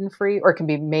are gluten-free or can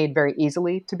be made very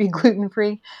easily to be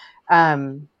gluten-free.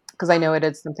 Because I know it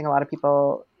is something a lot of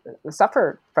people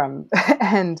suffer from.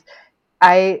 And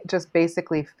I just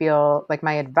basically feel like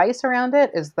my advice around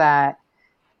it is that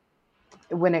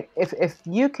if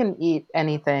you can eat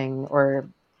anything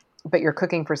but you're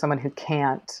cooking for someone who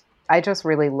can't, I just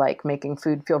really like making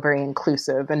food feel very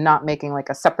inclusive and not making like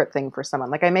a separate thing for someone.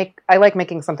 Like I like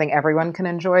making something everyone can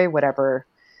enjoy, whatever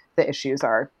the issues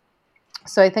are.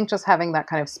 So I think just having that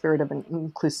kind of spirit of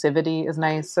inclusivity is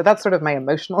nice. So that's sort of my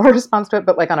emotional response to it.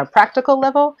 But like on a practical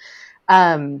level,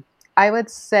 I would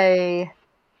say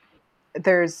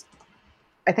I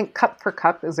think Cup for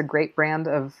Cup is a great brand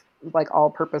of like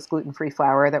all-purpose gluten-free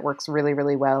flour that works really,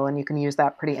 really well. And you can use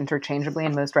that pretty interchangeably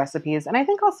in most recipes. And I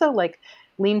think also like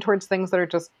lean towards things that are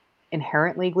just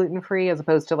inherently gluten-free as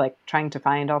opposed to like trying to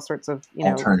find all sorts of,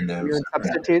 alternatives, weird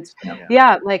substitutes.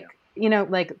 Yeah.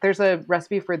 Like there's a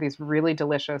recipe for these really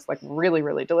delicious, like really,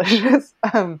 really delicious,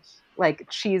 like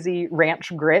cheesy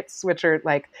ranch grits, which are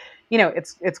like,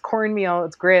 it's cornmeal,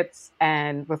 it's grits,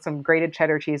 and with some grated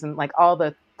cheddar cheese and like all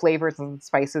the flavors and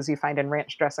spices you find in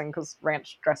ranch dressing, because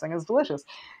ranch dressing is delicious.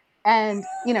 And,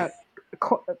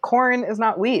 corn is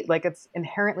not wheat. Like it's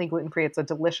inherently gluten-free. It's a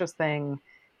delicious thing.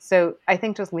 So I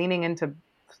think just leaning into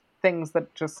things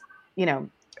that just,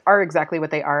 are exactly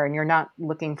what they are. And you're not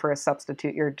looking for a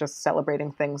substitute. You're just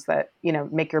celebrating things that,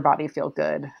 make your body feel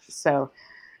good. So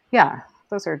yeah,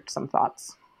 those are some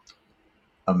thoughts.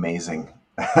 Amazing.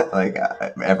 Like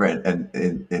Everett, and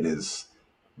it is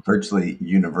virtually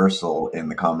universal in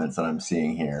the comments that I'm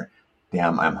seeing here.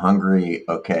 Damn, I'm hungry.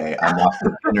 Okay, I'm off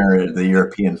to dinner. The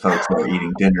European folks are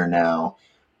eating dinner now.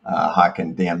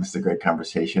 Hakan, damn, this is a great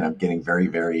conversation. I'm getting very,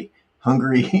 very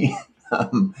hungry.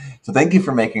 So thank you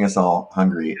for making us all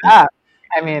hungry. Yeah,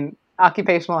 I mean,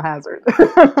 occupational hazard.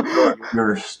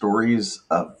 Your stories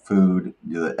of food,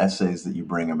 the essays that you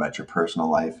bring about your personal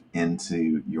life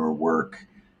into your work,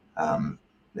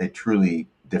 they truly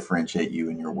differentiate you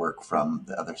in your work from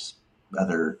the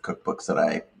other cookbooks that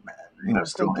I,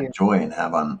 still enjoy and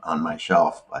have on my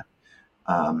shelf. But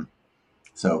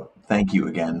so thank you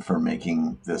again for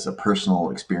making this a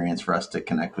personal experience for us to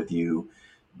connect with you,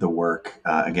 the work.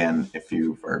 Again, if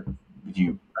you are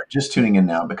just tuning in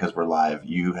now because we're live,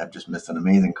 you have just missed an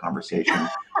amazing conversation.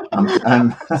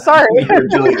 I'm sorry.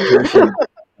 Julia Turshen,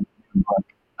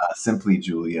 Simply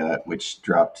Julia, which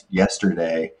dropped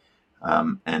yesterday.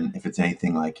 And if it's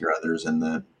anything like your others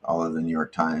and all of the New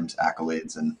York Times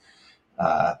accolades and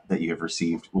that you have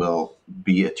received, will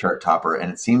be a chart topper.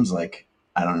 And it seems like,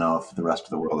 I don't know if the rest of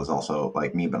the world is also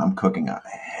like me, but I'm cooking a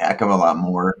heck of a lot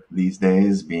more these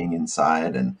days, being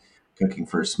inside and cooking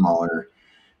for smaller,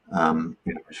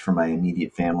 for my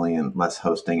immediate family and less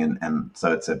hosting. And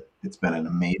so it's been an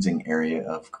amazing area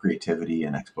of creativity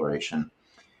and exploration.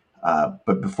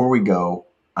 But before we go,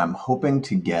 I'm hoping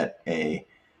to get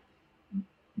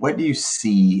what do you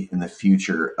see in the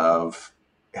future of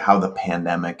how the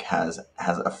pandemic has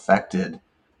affected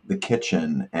the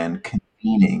kitchen and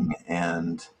convening?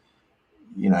 And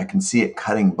I can see it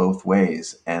cutting both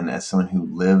ways. And as someone who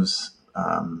lives,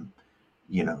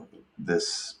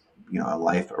 this, a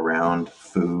life around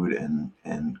food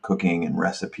and cooking and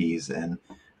recipes, and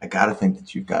I got to think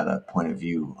that you've got a point of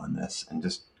view on this. And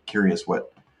just curious,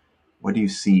 what do you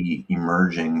see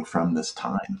emerging from this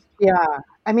time? Yeah,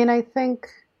 I mean, I think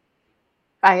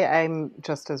I'm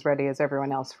just as ready as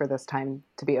everyone else for this time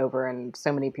to be over. And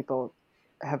so many people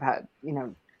have had,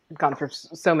 gone through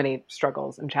so many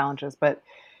struggles and challenges. But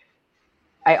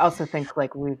I also think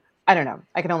like I don't know,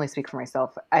 I can only speak for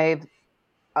myself.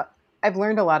 I've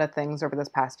learned a lot of things over this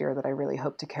past year that I really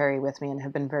hope to carry with me and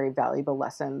have been very valuable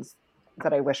lessons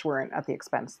that I wish weren't at the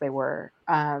expense they were.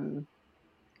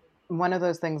 One of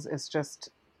those things is just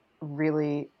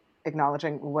really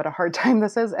acknowledging what a hard time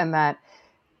this is, and that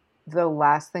the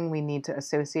last thing we need to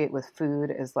associate with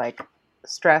food is like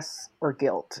stress or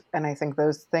guilt. And I think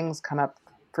those things come up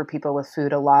for people with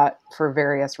food a lot for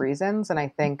various reasons. And I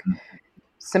think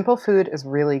simple food is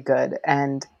really good,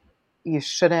 and you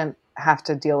shouldn't have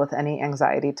to deal with any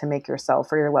anxiety to make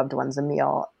yourself or your loved ones a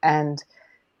meal. And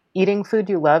eating food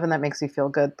you love and that makes you feel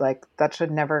good, like that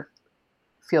should never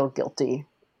feel guilty.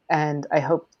 And I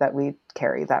hope that we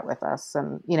carry that with us.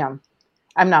 And, you know,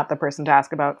 I'm not the person to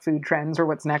ask about food trends or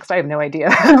what's next. I have no idea.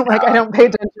 Like, I don't pay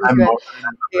attention I'm to it. more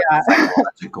Yeah.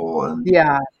 psychological and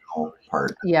Yeah.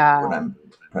 part Yeah. what I'm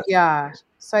impressed Yeah.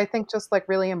 So I think just like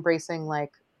really embracing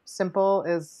like simple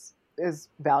is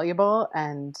valuable,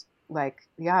 and like,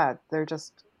 yeah, they're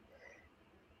just,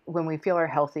 when we feel our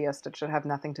healthiest, it should have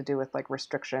nothing to do with like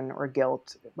restriction or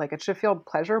guilt. Like it should feel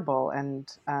pleasurable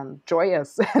and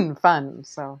joyous and fun.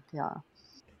 So yeah.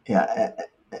 Yeah,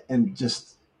 and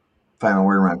just final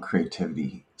word around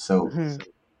creativity. So Hmm.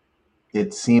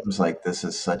 it seems like this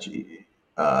is such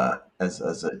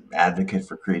as an advocate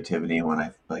for creativity, and when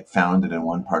I like found it in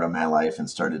one part of my life and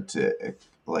started to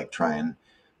like try and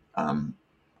um,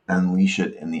 unleash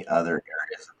it in the other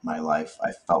areas of my life,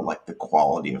 I felt like the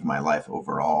quality of my life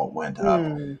overall went up.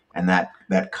 Mm, And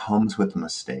that comes with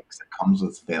mistakes, that comes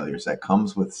with failures, that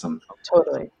comes with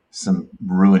totally. some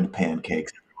ruined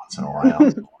pancakes every once in a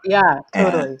while. Yeah,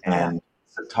 And totally. Yeah. and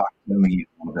so talk to me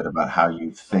a little bit about how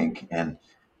you think, and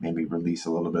maybe release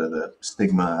a little bit of the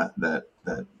stigma that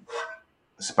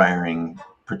aspiring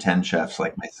pretend chefs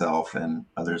like myself and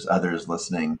others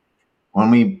listening, when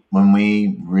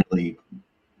we really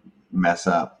mess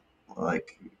up,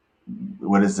 like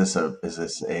what is this a is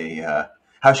this a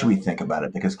how should we think about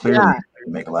it? Because clearly Yeah.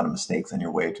 you make a lot of mistakes on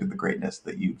your way to the greatness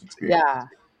that you've experienced.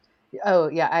 Yeah. Oh,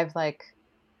 yeah. I've like,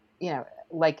 you know,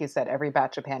 like you said, every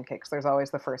batch of pancakes, there's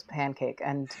always the first pancake.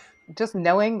 And just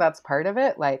knowing that's part of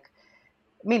it, like,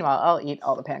 meanwhile, I'll eat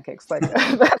all the pancakes. Like,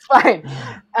 that's fine.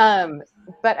 Um,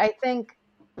 but I think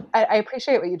I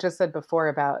appreciate what you just said before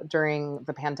about during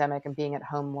the pandemic and being at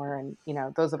home more. And, you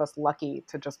know, those of us lucky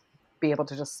to just be able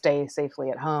to just stay safely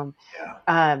at home. Yeah.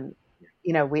 Um,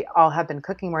 you know, we all have been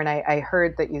cooking more. And I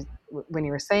heard that when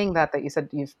you were saying that, that you said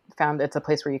you've found it's a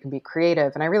place where you can be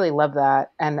creative. And I really love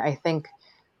that. And I think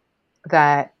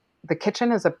that the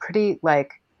kitchen is a pretty,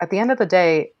 like, at the end of the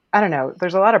day, I don't know,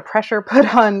 there's a lot of pressure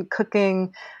put on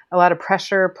cooking, a lot of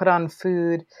pressure put on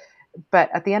food, but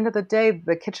at the end of the day,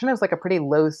 the kitchen is like a pretty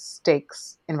low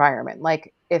stakes environment.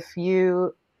 Like if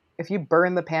you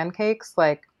burn the pancakes,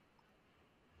 like,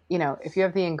 you know, if you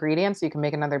have the ingredients, you can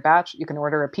make another batch, you can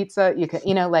order a pizza, you can,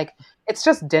 you know, like it's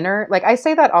just dinner. Like I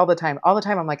say that all the time. All the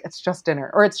time I'm like, it's just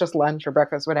dinner or it's just lunch or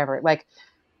breakfast, whatever. Like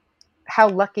how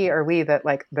lucky are we that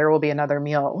like there will be another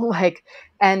meal? Like,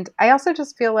 and I also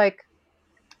just feel like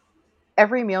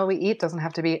every meal we eat doesn't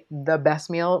have to be the best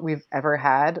meal we've ever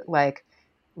had. Like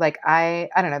I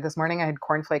don't know, this morning I had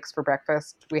cornflakes for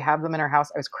breakfast. We have them in our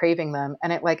house. I was craving them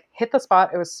and it like hit the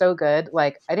spot. It was so good.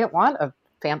 Like I didn't want a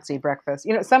fancy breakfast.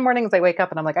 You know, some mornings I wake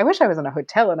up and I'm like, I wish I was in a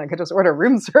hotel and I could just order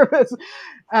room service.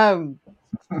 Um,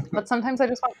 but sometimes I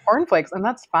just want cornflakes and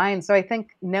that's fine. So I think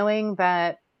knowing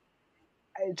that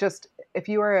just if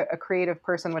you are a creative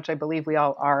person, which I believe we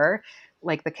all are,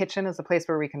 like the kitchen is a place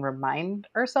where we can remind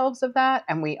ourselves of that.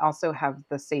 And we also have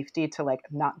the safety to like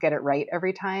not get it right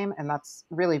every time. And that's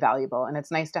really valuable. And it's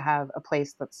nice to have a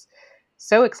place that's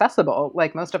so accessible.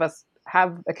 Like most of us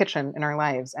have a kitchen in our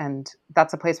lives. And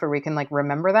that's a place where we can like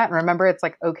remember that and remember it's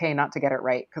like okay not to get it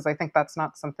right. Cause I think that's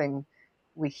not something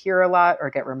we hear a lot or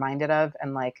get reminded of.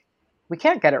 And like we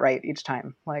can't get it right each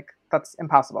time. Like that's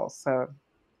impossible. So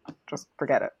just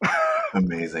forget it.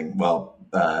 Amazing. Well,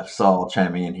 Saul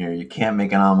chiming in here. You can't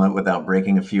make an omelet without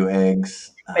breaking a few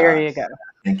eggs. There you go.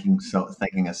 Thanking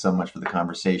us so much for the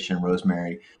conversation,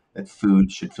 Rosemary. That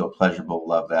food should feel pleasurable.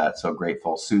 Love that. So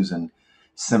grateful. Susan,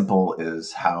 simple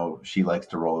is how she likes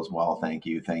to roll as well. Thank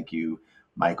you,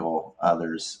 Michael.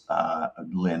 Others.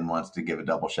 Lynn wants to give a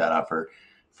double shout out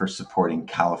for supporting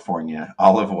California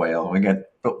olive oil. We got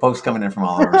folks coming in from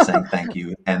all over saying thank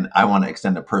you, and I want to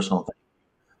extend a personal thank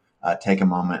take a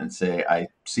moment and say, I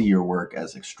see your work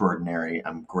as extraordinary.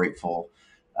 I'm grateful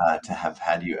to have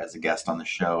had you as a guest on the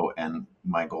show. And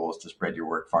my goal is to spread your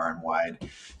work far and wide.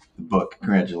 The book,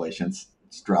 congratulations,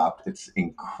 it's dropped. It's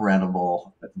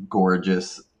incredible,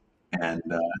 gorgeous. And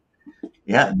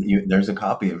yeah, there's a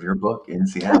copy of your book in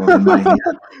Seattle in my hand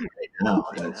right now.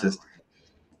 And it's just,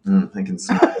 I can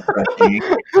smell the fresh ink.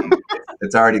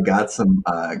 It's already got some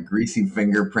greasy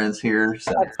fingerprints here.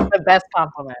 So That's the best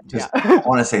compliment. just Yeah. I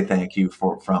want to say thank you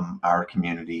from our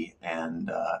community,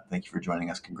 and thank you for joining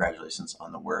us. Congratulations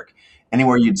on the work.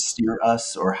 Anywhere you'd steer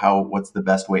us, or what's the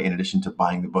best way in addition to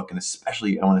buying the book, and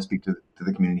especially I want to speak to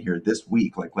the community here this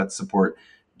week. Like let's support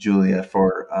Julia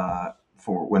for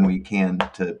when we can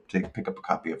to pick up a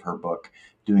copy of her book.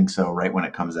 Doing so right when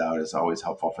it comes out is always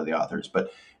helpful for the authors.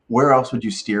 But where else would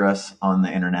you steer us on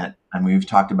the internet? And we've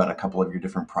talked about a couple of your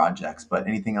different projects, but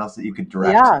anything else that you could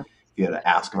direct Yeah. if you had to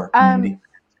ask of our Um, community?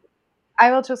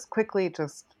 I will just quickly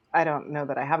I don't know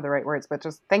that I have the right words, but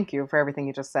just thank you for everything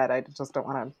you just said. I just don't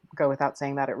want to go without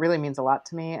saying that. It really means a lot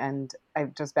to me. And I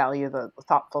just value the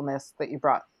thoughtfulness that you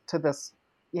brought to this,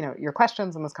 your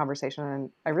questions and this conversation. And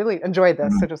I really enjoyed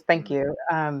this. So just thank you.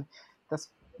 This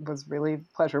was really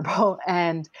pleasurable.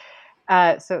 And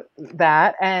so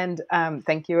that, and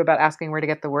thank you about asking where to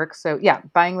get the work. So yeah,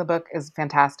 buying the book is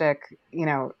fantastic,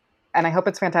 and I hope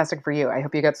it's fantastic for you. I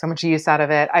hope you get so much use out of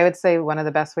it. I would say one of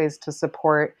the best ways to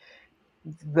support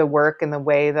the work in the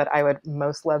way that I would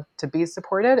most love to be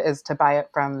supported is to buy it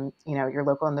from, your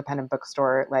local independent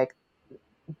bookstore. Like,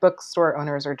 bookstore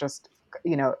owners are just,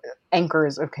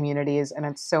 anchors of communities, and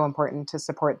it's so important to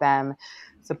support them.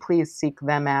 So please seek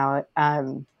them out.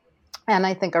 And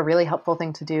I think a really helpful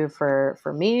thing to do for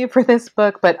me for this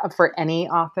book, but for any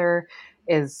author,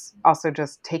 is also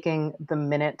just taking the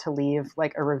minute to leave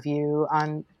like a review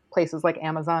on places like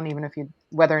Amazon, even if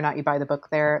whether or not you buy the book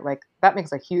there, like that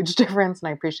makes a huge difference. And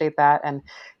I appreciate that. And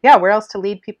yeah, where else to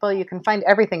lead people? You can find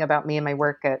everything about me and my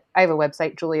work I have a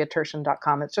website,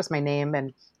 juliaturshen.com. It's just my name.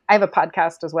 And I have a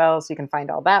podcast as well. So you can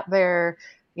find all that there.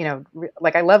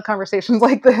 Like, I love conversations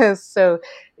like this. So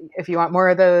if you want more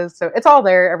of those, so it's all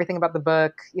there, everything about the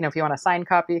book. If you want a signed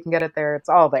copy, you can get it there. It's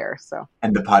all there. So,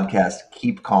 and the podcast,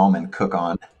 Keep Calm and Cook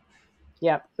On.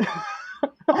 Yep.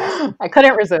 I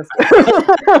couldn't resist.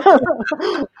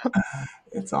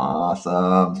 It's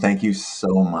awesome. Thank you so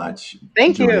much.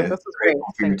 Thank Julia. you. This was great.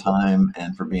 For your time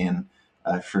and for being,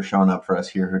 for showing up for us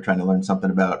here who are trying to learn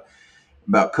something about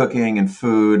cooking and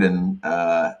food and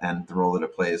the role that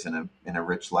it plays in a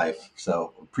rich life.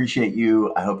 So appreciate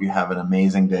you. I hope you have an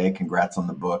amazing day. Congrats on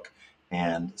the book,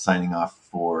 and signing off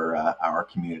for our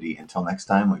community. Until next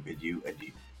time, we bid you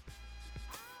adieu.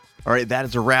 All right, that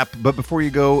is a wrap. But before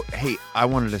you go, hey, I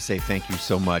wanted to say thank you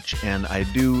so much. And I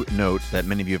do note that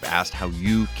many of you have asked how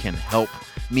you can help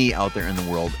me out there in the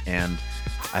world. And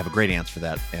I have a great answer for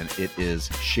that. And it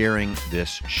is sharing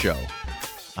this show.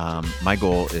 My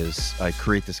goal is I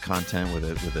create this content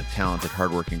with a talented,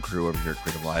 hardworking crew over here at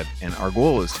Creative Live. And our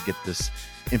goal is to get this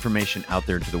information out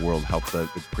there to the world, help the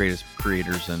greatest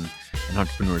creators and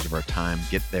entrepreneurs of our time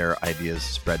get their ideas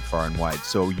spread far and wide.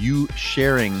 So you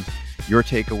sharing your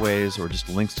takeaways or just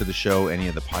links to the show, any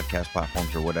of the podcast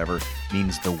platforms or whatever,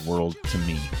 means the world to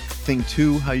me. Thing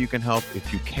two, how you can help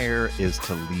if you care, is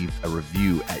to leave a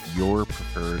review at your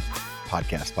preferred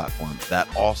podcast platform. That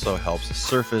also helps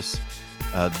surface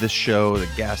this show, the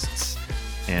guests,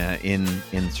 in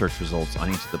search results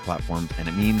on each of the platforms, and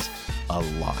it means a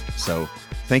lot. So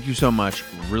thank you so much.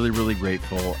 Really, really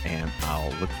grateful, and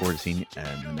I'll look forward to seeing you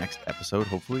in the next episode,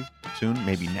 hopefully soon,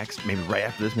 maybe right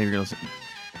after this, maybe you're going to listen.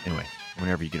 Anyway,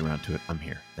 whenever you get around to it, I'm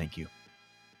here. Thank you.